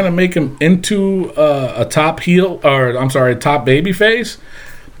you're trying to make him into a top heel, or I'm sorry, a top baby face,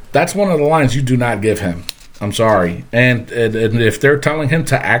 that's one of the lines you do not give him. I'm sorry, and if they're telling him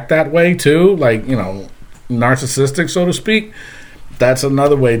to act that way too, like narcissistic, so to speak, that's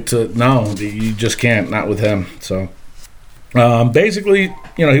another way to no, you just can't, not with him. So. Basically,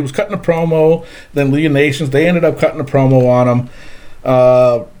 he was cutting a promo. Then League of Nations, they ended up cutting a promo on him.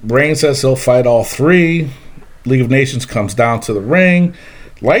 Reigns says he'll fight all 3. League of Nations comes down to the ring.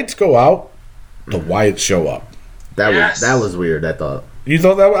 Lights go out. The Wyatts show up. That was weird. I thought You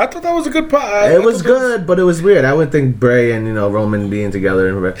thought that? I thought that was a good part. it was good, but it was weird. I wouldn't think Bray and Roman being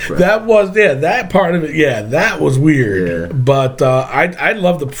together. That was that part of it. Yeah, that was weird. Yeah. But I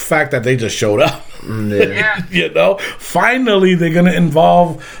love the fact that they just showed up. Yeah. Finally they're gonna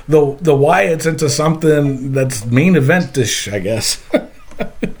involve the Wyatts into something that's main event-ish, I guess.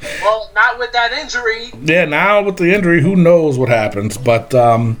 Well, not with that injury. Yeah, now with the injury, who knows what happens? But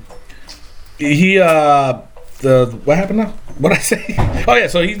what happened now? What did I say? Oh yeah,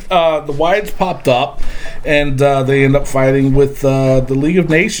 so the Wyatts popped up, and they end up fighting with the League of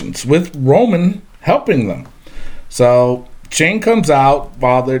Nations with Roman helping them. So Shane comes out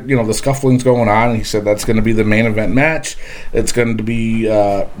while the scuffling's going on, and he said that's going to be the main event match. It's going to be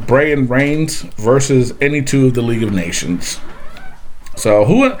Bray and Reigns versus any 2 of the League of Nations. So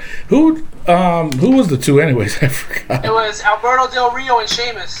who was the 2 anyways? I forgot. It was Alberto Del Rio and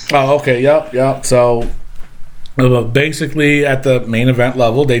Sheamus. Oh, okay, yep. So basically, at the main event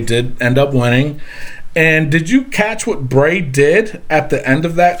level, they did end up winning. And did you catch what Bray did at the end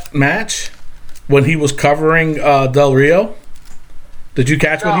of that match when he was covering Del Rio? Did you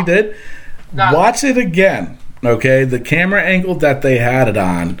catch what he did? No. Watch it again, okay? The camera angle that they had it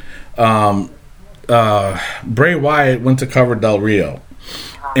on, Bray Wyatt went to cover Del Rio.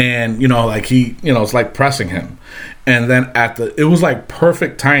 And, it's like pressing him. And then it was like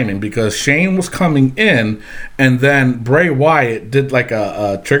perfect timing because Shane was coming in, and then Bray Wyatt did like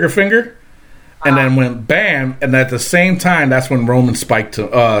a trigger finger, and then went bam, and at the same time, that's when Roman speared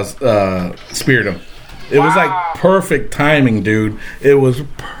him. It was like perfect timing, dude. It was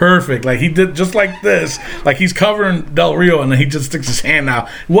perfect. Like he did just like this, like he's covering Del Rio, and then he just sticks his hand out.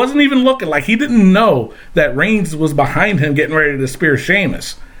 He wasn't even looking, like he didn't know that Reigns was behind him, getting ready to spear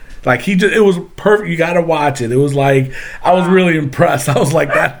Sheamus. Like it was perfect. You got to watch it. It was like I was really impressed. I was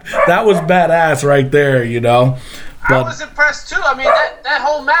like that was badass right there, But I was impressed too. I mean, that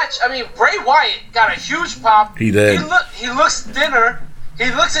whole match. I mean, Bray Wyatt got a huge pop. He did. He looks thinner. He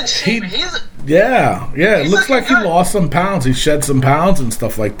looks in shape. Yeah. It He's looks like he looking good. lost some pounds. He shed some pounds and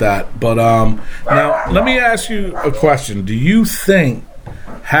stuff like that. But now let me ask you a question. Do you think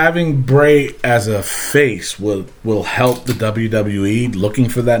having Bray as a face will help the WWE looking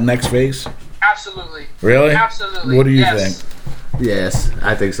for that next face? Absolutely. Really? Absolutely. What do you Yes. think? Yes,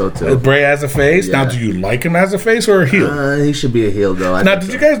 I think so too. Bray as a face? Yeah. Now, do you like him as a face or a heel? He should be a heel though. Now,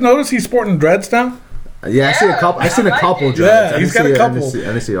 did you guys notice he's sporting dreads now? Yeah, I see a couple. I seen a like couple it. dreads. Yeah, I he's didn't got a see- couple. I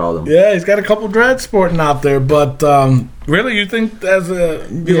didn't see all of them. Yeah, he's got a couple dreads sporting out there. But really, you think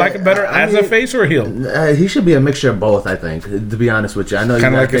you like him better I as mean, a face or a heel? He should be a mixture of both. I think, to be honest with you, I know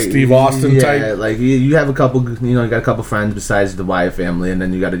Kinda like a Steve Austin type? Like you have a couple. You got a couple friends besides the Wyatt family, and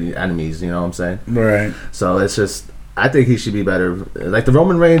then you got enemies. You know what I'm saying? Right. So it's just, I think he should be better. Like the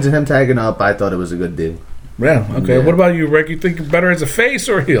Roman Reigns and him tagging up, I thought it was a good deal. Yeah. Okay. Yeah. What about you, Rick? You think better as a face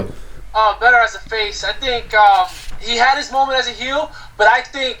or a heel? Better as a face. I think he had his moment as a heel, but I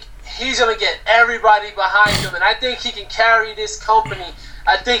think he's going to get everybody behind him, and I think he can carry this company.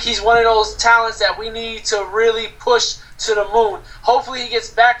 I think he's one of those talents that we need to really push to the moon. Hopefully he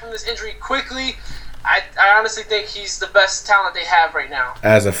gets back from this injury quickly. I honestly think he's the best talent they have right now.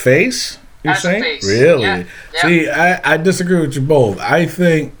 As a face? You're As a saying? face. Really? Yeah. Yeah. See, I disagree with you both. I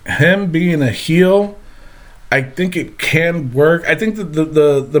think him being a heel, I think it can work. I think that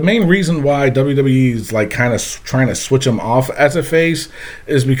the main reason why WWE is like kind of trying to switch him off as a face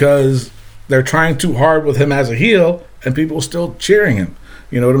is because they're trying too hard with him as a heel, and people are still cheering him.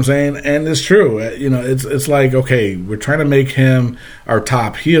 You know what I'm saying? And it's true. It's like, okay, we're trying to make him our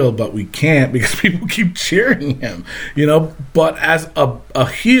top heel, but we can't because people keep cheering him. But as a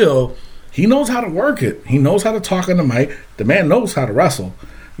heel, he knows how to work it. He knows how to talk on the mic. The man knows how to wrestle.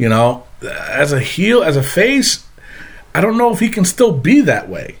 As a heel, as a face, I don't know if he can still be that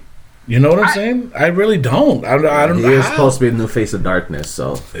way. You know what I'm saying? I really don't. I don't He know. is how. supposed to be the new face of darkness,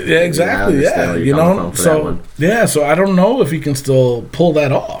 so Yeah, exactly. I understand Yeah, where you're coming from for that one. So I don't know if he can still pull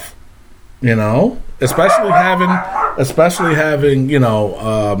that off. Especially having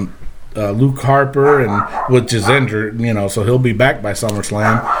Luke Harper and which is injured. So he'll be back by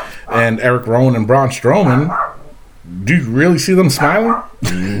SummerSlam, and Eric Rowan and Braun Strowman. Do you really see them smiling?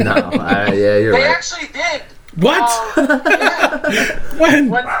 No, yeah, you're They right. actually did. What? When?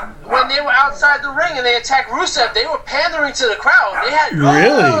 When they were outside the ring and they attacked Rusev, they were pandering to the crowd. They had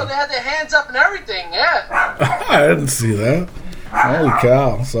Really? They had their hands up and everything. Yeah. I didn't see that. Holy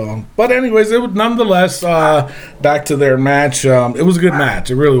cow! But anyways, it was nonetheless back to their match. It was a good match.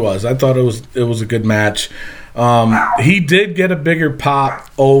 It really was. I thought it was a good match. He did get a bigger pop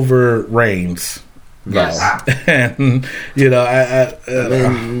over Reigns. Yes. And I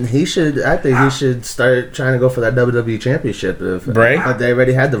think he should start trying to go for that WWE Championship. Bray? But they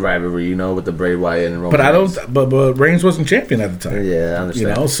already had the rivalry, with the Bray Wyatt and Roman. but I Reigns. don't. But Reigns wasn't champion at the time. Yeah, I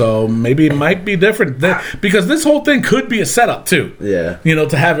understand. So maybe it might be different because this whole thing could be a setup too. Yeah.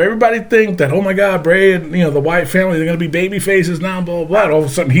 To have everybody think that, oh my God, Bray and the Wyatt family, they're going to be baby faces now, blah, blah, blah. All of a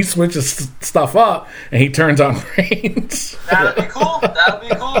sudden he switches stuff up and he turns on Reigns. That'd be cool.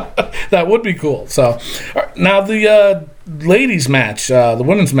 That would be cool. So now the ladies match, the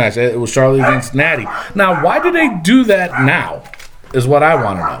women's match, it was Charlotte against Natty. Now, why did they do that now is what I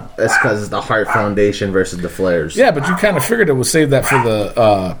want to know. That's because it's the Hart Foundation versus the Flairs. Yeah, but you kind of figured it would save that for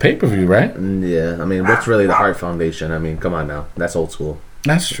the pay-per-view, right? Yeah, I mean, what's really the Hart Foundation? I mean, come on now. That's old school.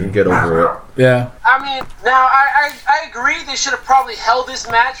 That's true. Get over it. Yeah. I mean, now I agree they should have probably held this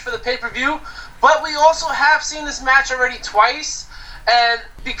match for the pay-per-view, but we also have seen this match already twice, and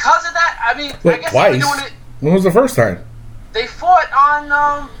because of that, I mean, Wait, I guess twice? they're doing it. When was the first time? They fought on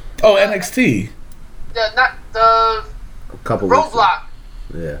NXT. not the A couple weeks. Roadblock.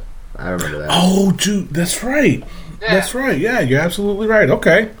 Yeah, I remember that. Oh, dude, that's right. Yeah. That's right. Yeah, you're absolutely right.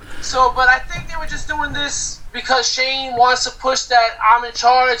 Okay. So, but I think they were just doing this because Shane wants to push that I'm in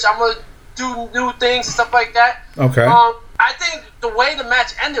charge, I'm gonna do new things and stuff like that. Okay. I think the way the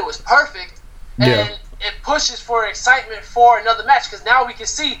match ended was perfect, and Yeah. it pushes for excitement for another match because now we can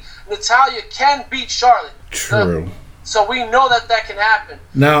see Natalya can beat Charlotte. True. So we know that can happen.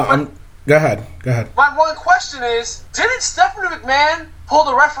 Now, But go ahead. Go ahead. my one question is, didn't Stephanie McMahon pull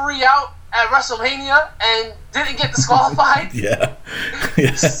the referee out at WrestleMania and didn't get disqualified? Yeah.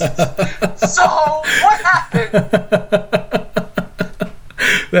 Yeah. So what happened?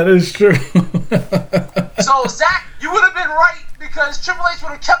 That is true. So Zach, you would have been right because Triple H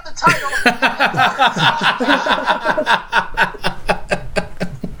would have kept the title.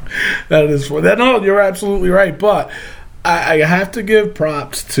 That is no, you're absolutely right. But I have to give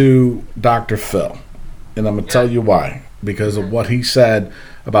props to Dr. Phil, and I'm gonna tell you why. Because of what he said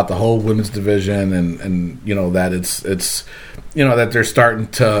about the whole women's division, and that it's that they're starting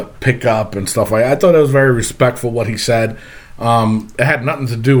to pick up and stuff like that. I thought it was very respectful what he said. It had nothing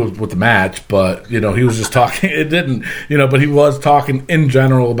to do with the match, but, he was just talking. It didn't, but he was talking in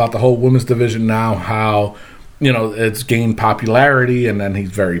general about the whole women's division now, how, it's gained popularity, and then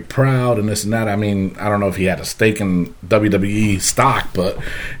he's very proud and this and that. I mean, I don't know if he had a stake in WWE stock, but,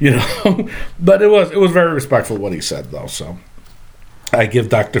 but it was very respectful what he said, though. So I give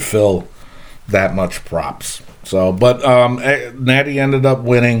Dr. Phil that much props. So, but Natty ended up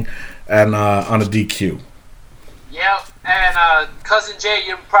winning and on a DQ. Yep, and Cousin Jay,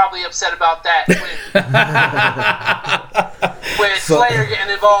 you're probably upset about that with Slayer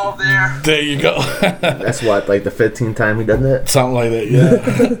getting involved there. There you go. That's what, like the 15th time he done that? Something like that,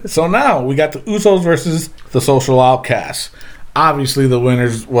 yeah. So now we got the Usos versus the Social Outcasts. Obviously, the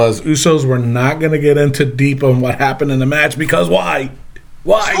winners was Usos. We're not going to get into deep on what happened in the match because why?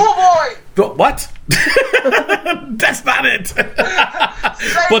 Why? Schoolboy! What? That's not it.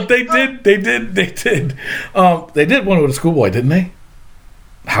 But they did. They did one with a schoolboy, didn't they?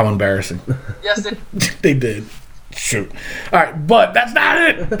 How embarrassing. Yes, they did. Shoot. All right, but that's not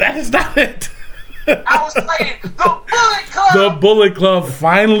it. That is not it. I was saying the Bullet Club. The Bullet Club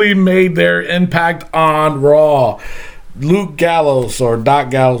finally made their impact on Raw. Luke Gallows or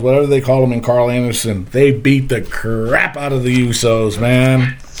Doc Gallows, whatever they call him, and Carl Anderson, they beat the crap out of the Usos,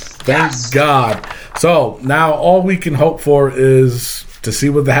 man. Thank God. So now all we can hope for is to see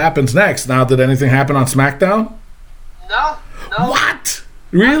what happens next. Now, did anything happen on SmackDown? No. What?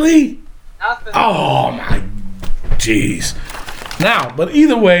 Really? Nothing. Oh my, jeez. Now, but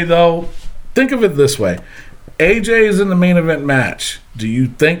either way, though, think of it this way: AJ is in the main event match. Do you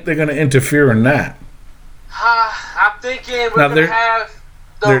think they're going to interfere in that? I'm thinking we're going to have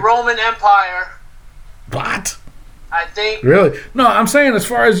the Roman Empire. What? I think. Really? No, I'm saying as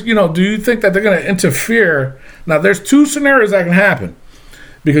far as, do you think that they're going to interfere? Now, there's two scenarios that can happen.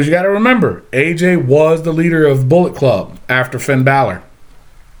 Because you got to remember, AJ was the leader of Bullet Club after Finn Balor.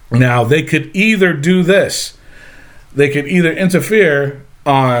 Now, they could either do this. They could either interfere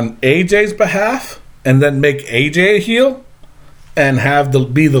on AJ's behalf and then make AJ a heel and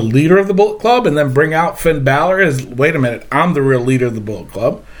be the leader of the Bullet Club and then bring out Finn Balor as, wait a minute, I'm the real leader of the Bullet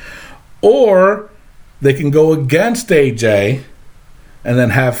Club. Or they can go against AJ and then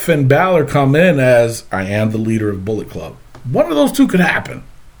have Finn Balor come in as, I am the leader of Bullet Club. One of those two could happen.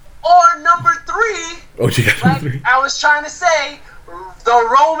 Or number three, you got number three? I was trying to say, the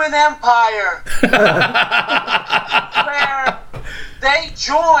Roman Empire. Where they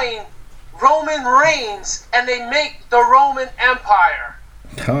join Roman Reigns and they make the Roman Empire.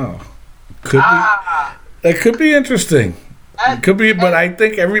 Oh, that could be interesting. It could be, but I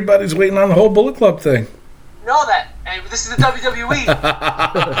think everybody's waiting on the whole Bullet Club thing. Know that. And this is the WWE.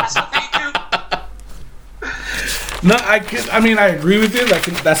 That's what they do. No, I agree with you.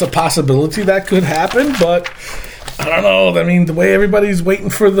 That's a possibility that could happen, but I don't know. I mean, the way everybody's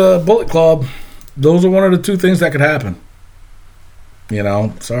waiting for the Bullet Club, those are one of the two things that could happen.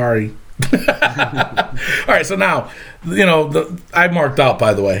 Sorry. All right, so now, I marked out,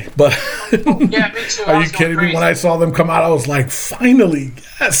 by the way, but yeah, me too. Are you kidding me? When I saw them come out, I was like, finally,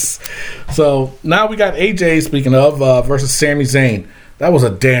 yes. So now we got AJ, speaking of, versus Sami Zayn. That was a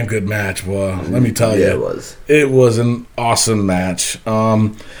damn good match, boy. Let me tell you. Yeah, it was. It was an awesome match.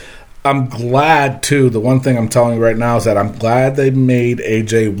 I'm glad, too. The one thing I'm telling you right now is that I'm glad they made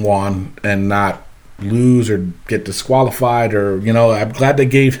AJ won and not lose or get disqualified or, I'm glad they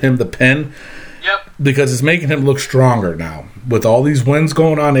gave him the pin. Yep. Because it's making him look stronger now. With all these wins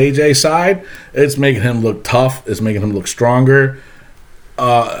going on AJ's side, it's making him look tough. It's making him look stronger.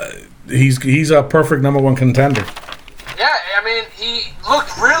 He's a perfect number one contender. Yeah, I mean, he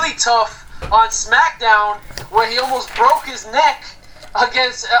looked really tough on SmackDown where he almost broke his neck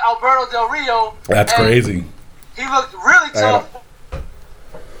against Alberto Del Rio. That's crazy. He looked really tough.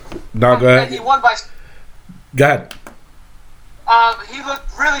 No, go ahead. And he won by... Go ahead. He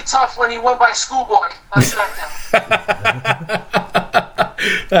looked really tough when he won by Schoolboy on SmackDown.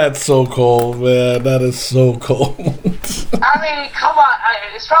 That's so cold, man. That is so cold. I mean, come on.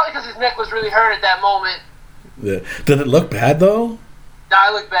 It's probably because his neck was really hurt at that moment. Yeah. Did it look bad, though? Nah,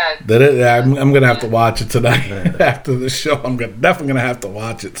 it looked bad. Did it? Yeah, I'm going to have to watch it tonight after the show. I'm definitely going to have to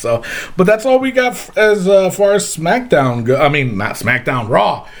watch it. So, but that's all we got as far as SmackDown goes. I mean, not SmackDown,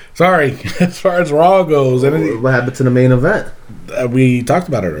 Raw. Sorry. As far as Raw goes. What happened to the main event? We talked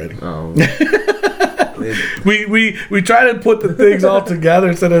about it already. Oh. we try to put the things all together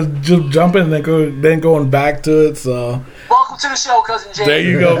instead of just jumping and then going back to it. So welcome to the show, Cousin Jay. There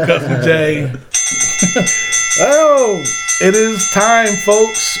you go, Cousin Jay. Oh, it is time,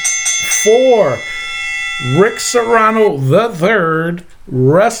 folks, for Rick Serrano III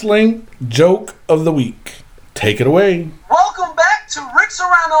Wrestling Joke of the Week. Take it away. Welcome back to Rick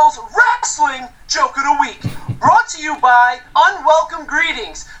Serrano's Wrestling Joke of the Week. Brought to you by Unwelcome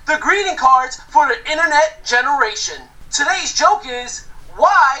Greetings, the greeting cards for the internet generation. Today's joke is,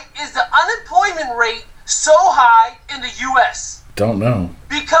 why is the unemployment rate so high in the U.S.? Don't know.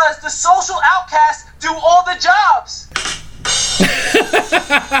 Because the social outcasts do all the jobs.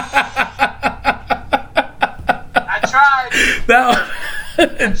 I tried. That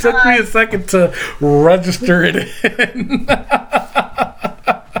it took me a second to register it in.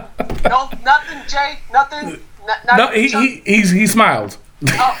 No, nothing, Jay. Nothing. No, he smiled.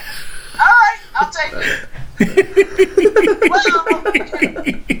 Oh, all right, I'll take it. Well,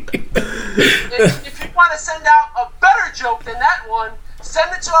 if you want to send out a better joke than that one,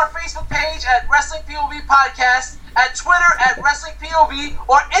 send it to our Facebook page at Wrestling POV Podcast, at Twitter at Wrestling POV,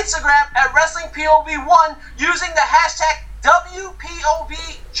 or Instagram at Wrestling POV1 using the hashtag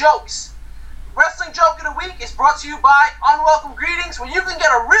WPOV Jokes. Wrestling Joke of the Week is brought to you by Unwelcome Greetings, where you can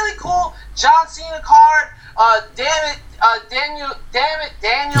get a really cool John Cena card, Daniel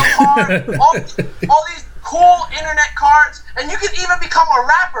card, all these cool internet cards, and you can even become a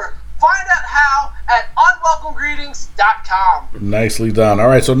rapper. Find out how at unwelcomegreetings.com. Nicely done. All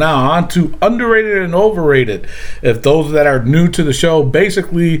right, so now on to underrated and overrated. If those that are new to the show,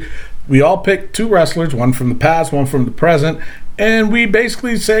 basically we all pick two wrestlers, one from the past, one from the present, and we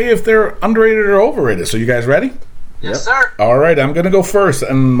basically say if they're underrated or overrated. So you guys ready? Yes, sir. All right, I'm going to go first,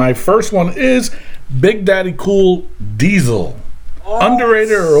 and my first one is Big Daddy Cool Diesel.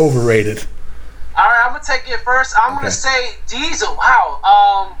 Underrated or overrated? All right, I'm going to take it first. I'm going to say Diesel.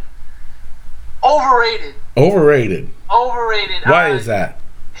 Wow. Overrated. Overrated. Why is that?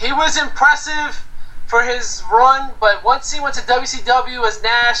 He was impressive for his run, but once he went to WCW as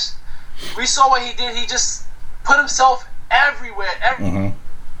Nash, we saw what he did. He just put himself everywhere.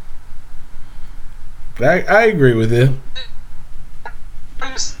 I agree with you.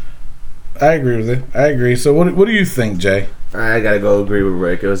 I agree. So what do you think, Jay? I gotta go agree with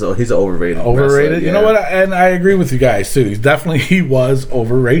Rick. He's an overrated. Overrated. Wrestler, You know what? And I agree with you guys too. He was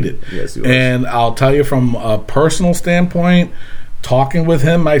overrated. Yes, he was. And I'll tell you from a personal standpoint, talking with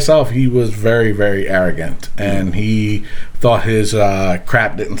him myself, he was very, very arrogant, and he thought his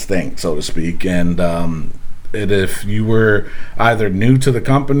crap didn't stink, so to speak. And if you were either new to the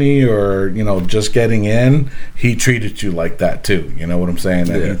company or just getting in, he treated you like that too. You know what I'm saying?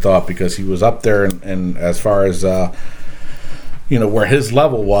 And he thought because he was up there, and as far as where his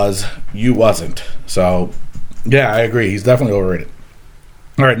level was, you wasn't. So, yeah, I agree. He's definitely overrated.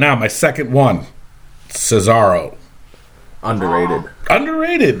 All right, now my second one, Cesaro. Underrated.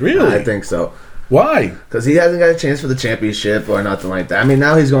 Underrated, really? I think so. Why? Because he hasn't got a chance for the championship or nothing like that. I mean,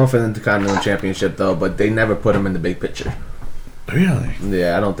 now he's going for the Intercontinental Championship, though, but they never put him in the big picture. Really?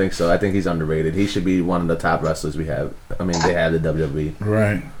 Yeah, I don't think so. I think he's underrated. He should be one of the top wrestlers we have. I mean, they have the WWE.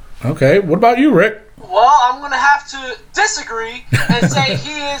 Right. Okay, what about you, Rick? Well, I'm going to have to disagree and say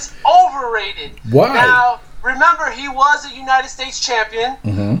he is overrated. Why? Now, remember, he was a United States champion.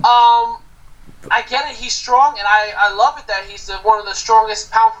 I get it, he's strong, and I love it that he's one of the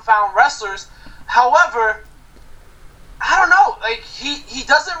strongest pound-for-pound wrestlers. However, I don't know. Like, he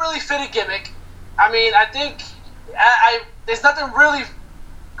doesn't really fit a gimmick. I mean, I think there's nothing really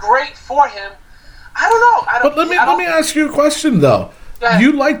great for him. I don't know. But let me ask you a question, though.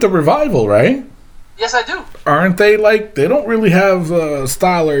 You like the Revival, right? Yes, I do. Aren't they they don't really have a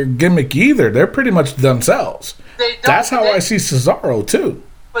style or gimmick either. They're pretty much themselves. They don't. That's how I see Cesaro, too.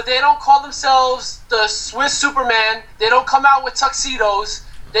 But they don't call themselves the Swiss Superman. They don't come out with tuxedos.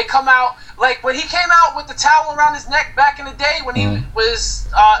 They come out, like when he came out with the towel around his neck back in the day when he was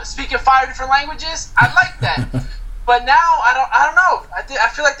speaking 5 different languages. I like that. But now, I don't know. I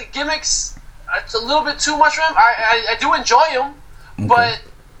feel like the gimmicks, it's a little bit too much for him. I do enjoy him, but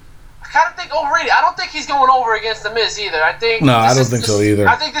I kind of think overrated. I don't think he's going over against The Miz either. I don't think so either.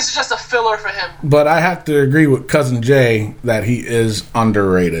 I think this is just a filler for him. But I have to agree with Cousin Jay that he is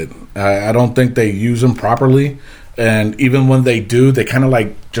underrated. I don't think they use him properly. And even when they do, they kind of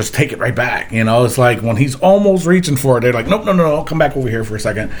just take it right back. It's like when he's almost reaching for it, they're like, nope, no, come back over here for a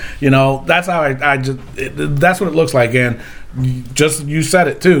second. That's how that's what it looks like. And you said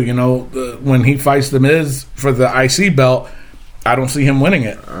it too. When he fights The Miz for the IC belt, I don't see him winning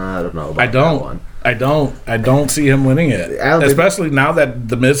it. I don't know about that one. I don't see him winning it. Especially now that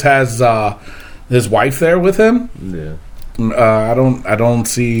The Miz has his wife there with him. Yeah. I don't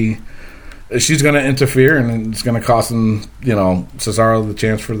see. She's going to interfere, and it's going to cost him, Cesaro the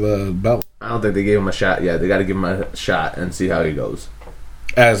chance for the belt. I don't think they gave him a shot yet. They got to give him a shot and see how he goes.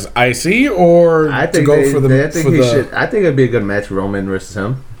 As IC or I think to go for the? I think it'd be a good match, Roman versus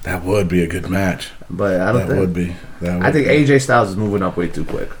him. That would be a good match. But I don't That think. would be. I think AJ Styles is moving up way too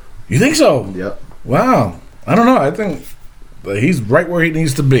quick. You think so? Yep. Wow. I don't know. I think he's right where he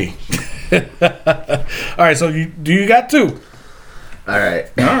needs to be. All right. So do you got two? All right.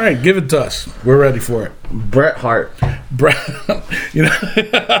 All right. Give it to us. We're ready for it. Bret Hart. Bret. You know.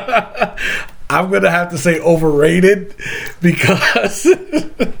 I'm going to have to say overrated because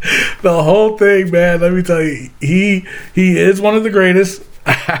the whole thing, man, let me tell you, he is one of the greatest.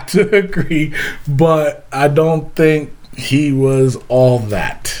 I have to agree, but I don't think he was all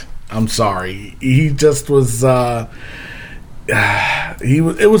that. I'm sorry. He just was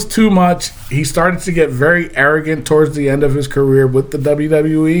it was too much. He started to get very arrogant towards the end of his career with the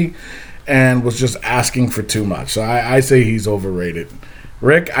WWE and was just asking for too much. So I say he's overrated.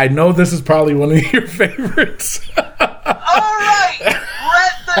 Rick, I know this is probably one of your favorites. All right,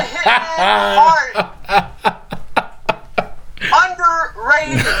 Bret the Hitman Hart.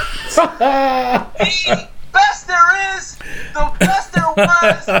 Underrated. The best there is, the best there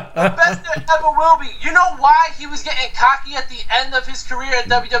was, the best there ever will be. You know why he was getting cocky at the end of his career at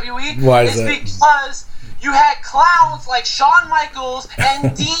WWE? Why is that? It's because you had clowns like Shawn Michaels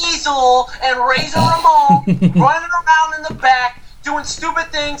and Diesel and Razor Ramon running around in the back doing stupid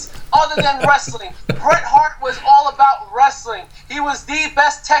things other than wrestling. Bret Hart was all about wrestling. He was the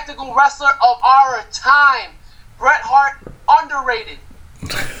best technical wrestler of our time. Bret Hart, underrated.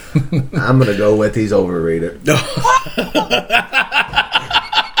 I'm going to go with he's overrated.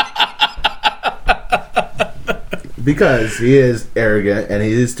 Because he is arrogant and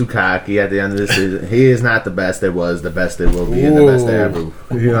he is too cocky at the end of the season. He is not the best there was, the best there will be, and the best there ever.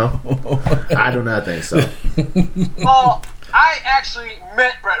 You know? I do not think so. Well, I actually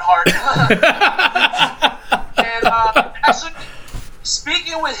met Bret Hart. And actually,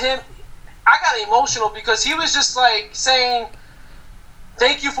 speaking with him, I got emotional because he was just like saying,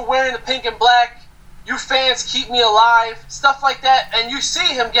 "Thank you for wearing the pink and black. You fans keep me alive." Stuff like that. And you see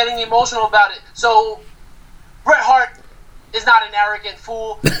him getting emotional about it. So, Bret Hart is not an arrogant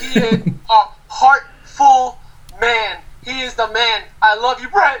fool. He is a heartful man. He is the man. I love you,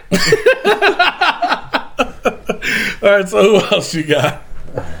 Bret. All right, so who else you got?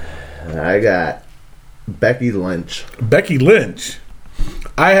 I got Becky Lynch. Becky Lynch.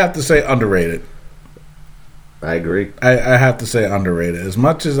 I have to say underrated. I agree. I have to say underrated. As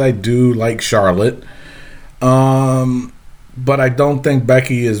much as I do like Charlotte, but I don't think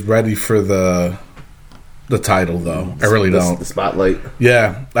Becky is ready for the title, though. I really don't. The spotlight.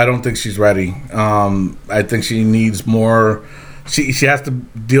 Yeah, I don't think she's ready. I think she needs more. She has to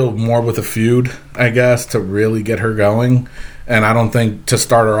deal more with a feud, I guess, to really get her going. And I don't think to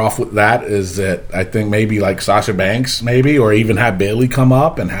start her off with that is it. I think maybe like Sasha Banks, maybe, or even have Bayley come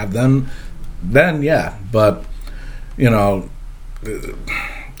up and have them. Then, yeah. But, you know,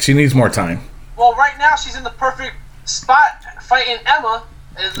 she needs more time. Well, right now she's in the perfect spot fighting Emma.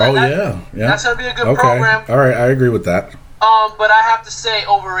 Yeah. That's going to be a good program. All right, I agree with that. But I have to say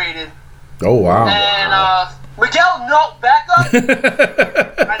overrated. Oh, wow. And Miguel, no, back up.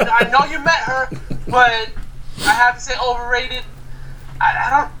 I know you met her, but I have to say overrated.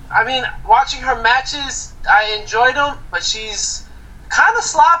 I mean, watching her matches, I enjoyed them, but she's kind of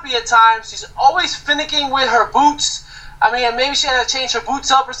sloppy at times. She's always finicking with her boots. I mean, maybe she had to change her boots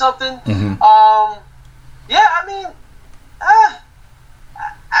up or something. Mm-hmm. Yeah, I mean,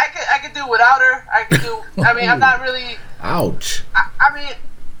 I could do without her. I mean, I'm not really. Ouch. I mean,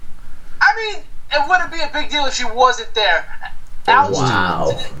 it wouldn't be a big deal if she wasn't there. Ouch. Wow.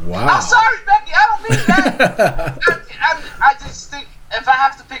 I'm sorry, Becky. I don't mean that. I just think if I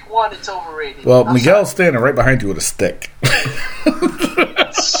have to pick one, it's overrated. Well, Miguel's standing right behind you with a stick.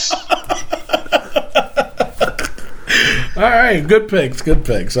 All right, good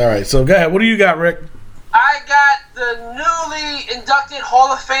picks. All right, so go ahead. What do you got, Rick? I got the newly inducted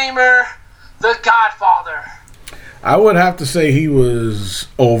Hall of Famer, The Godfather. I would have to say he was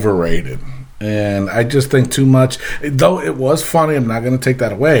overrated. And I just think too much. Though it was funny, I'm not going to take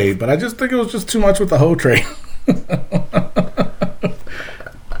that away. But I just think it was just too much with the hoe train.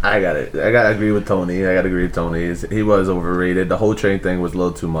 I got it. I got to agree with Tony. He was overrated. The whole train thing was a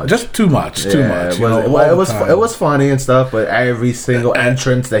little too much. Just too much. Too much. It was funny and stuff, but every single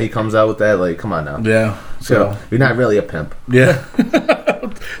entrance that he comes out with that, like, come on now. Yeah. So you're not really a pimp. Yeah.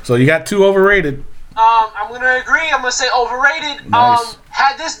 So you got two overrated. I'm going to agree. I'm going to say overrated. Nice.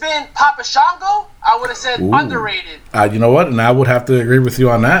 Had this been Papa Shango, I would have said underrated. You know what? And I would have to agree with you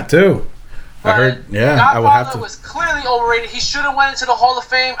on that, too. I heard, I would have to. Was clearly overrated. He should have went into the Hall of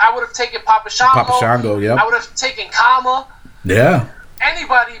Fame. I would have taken Papa Shango. Yep. I would have taken Kama. Yeah.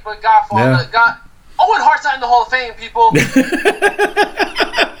 Anybody but Godfather. Yeah. Owen Hart's not in the Hall of Fame, people.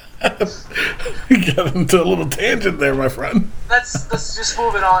 You got into a little tangent there, my friend. Let's just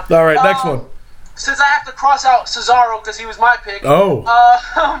move it on. All right, next one. Since I have to cross out Cesaro because he was my pick. Oh.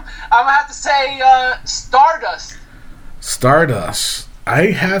 I'm gonna have to say Stardust. Stardust. I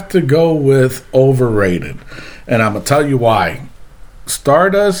have to go with overrated, and I'm gonna tell you why.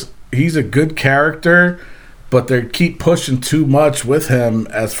 Stardust, he's a good character, but they keep pushing too much with him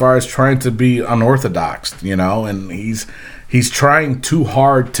as far as trying to be unorthodox, and he's trying too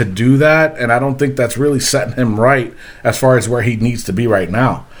hard to do that, and I don't think that's really setting him right as far as where he needs to be right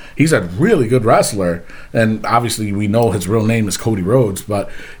now. He's a really good wrestler, and obviously we know his real name is Cody Rhodes, but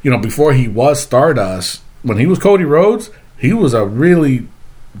before he was Stardust, when he was Cody Rhodes, he was a really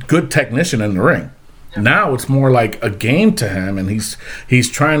good technician in the ring. Now it's more like a game to him, and he's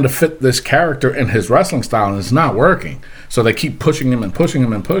trying to fit this character in his wrestling style, and it's not working. So they keep pushing him and pushing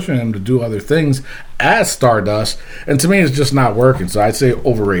him and pushing him to do other things as Stardust, and to me it's just not working. So I'd say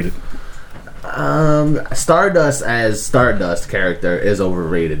overrated. Stardust as Stardust character is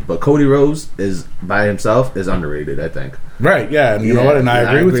overrated, but Cody Rhodes is by himself is underrated, I think. Right, yeah, and you know what? And I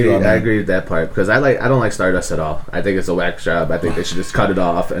agree with you on that. I agree with that part because I don't like Stardust at all. I think it's a whack job. I think they should just cut it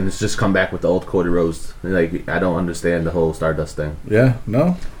off and it's just come back with the old Cody Rhodes. Like, I don't understand the whole Stardust thing. Yeah,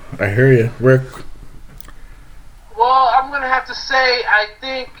 no, I hear you, Rick. Well, I'm gonna have to say I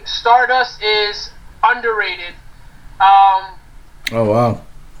think Stardust is underrated. Oh wow.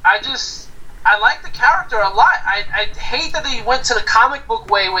 I like the character a lot. I hate that they went to the comic book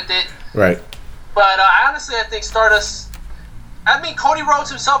way with it. Right. But honestly, I think Stardust... Cody Rhodes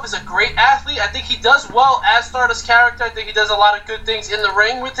himself is a great athlete. I think he does well as Stardust character. I think he does a lot of good things in the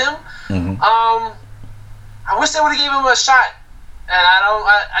ring with him. Mm-hmm. I wish they would have gave him a shot. And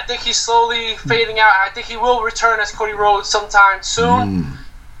I think he's slowly fading out. I think he will return as Cody Rhodes sometime soon,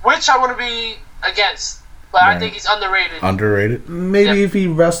 which I want to be against. But right. I think he's underrated. Underrated? Maybe if he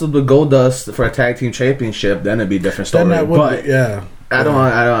wrestled with Goldust for a tag team championship, then it'd be a different story.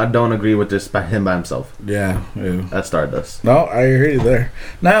 I don't agree with this by him by himself. Yeah. That's Stardust. No, I hear you there.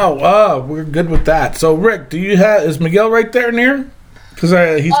 Now, we're good with that. So, Rick, is Miguel right there near? Because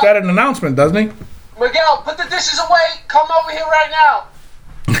he's got an announcement, doesn't he? Miguel, put the dishes away. Come over here right now.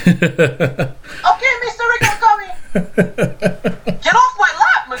 Okay, Mr. Rick, I'm coming. Get off my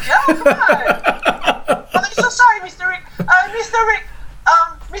lap, Miguel. Come on. I'm so sorry, Mr. Rick.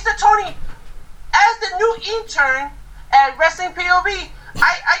 Mr. Tony, as the new intern at Wrestling POV,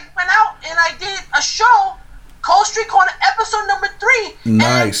 I went out and I did a show, Cold Street Corner, episode number 3.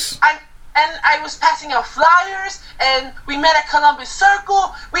 Nice. And I was passing out flyers, and we met at Columbus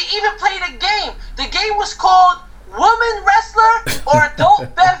Circle. We even played a game. The game was called Woman Wrestler or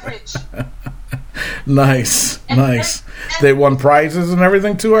Adult Beverage. Nice. They won prizes and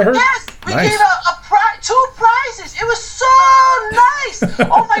everything too, I heard? Yes, we gave 2 prizes. It was so nice.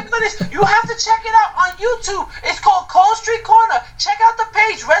 Oh my goodness, you have to check it out on YouTube. It's called Cold Street Corner. Check out the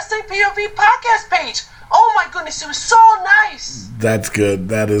page, Wrestling POV podcast page. Oh my goodness, it was so nice. That's good.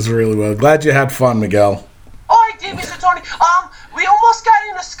 That is really well. Glad you had fun, Miguel. Oh, I did, Mr. Tony. We almost got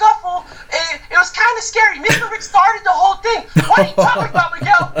in a scuffle. It was kind of scary. Mr. Rick started the whole thing. What are you talking about,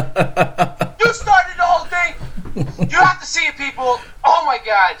 Miguel? You started the whole thing. You have to see it, people. Oh my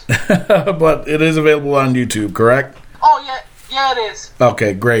God. But it is available on YouTube, correct? Oh yeah, it is.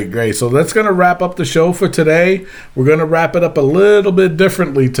 Okay, great. So that's going to wrap up the show for today. We're going to wrap it up a little bit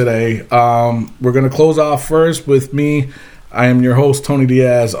differently today. We're going to close off first with me. I am your host, Tony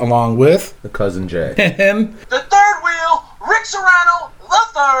Diaz, along with... the Cousin Jay. And... the third wheel, Rick Serrano, the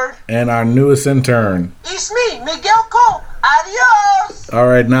third. And our newest intern. It's me, Miguel Cole. Adios. All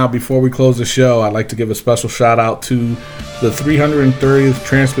right, now, before we close the show, I'd like to give a special shout-out to the 330th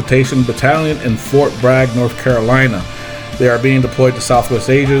Transportation Battalion in Fort Bragg, North Carolina. They are being deployed to Southwest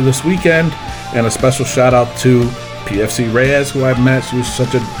Asia this weekend. And a special shout-out to PFC Reyes, who I met. She was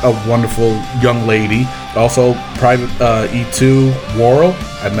such a wonderful young lady. Also, Private E2 Worrell.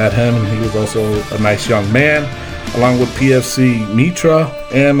 I met him, and he was also a nice young man. Along with PFC Mitra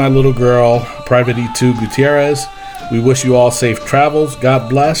and my little girl, Private E2 Gutierrez. We wish you all safe travels. God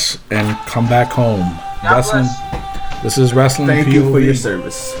bless, and come back home. God bless. This is Wrestling Thank POV. you for your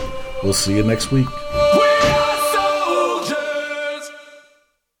service. We'll see you next week.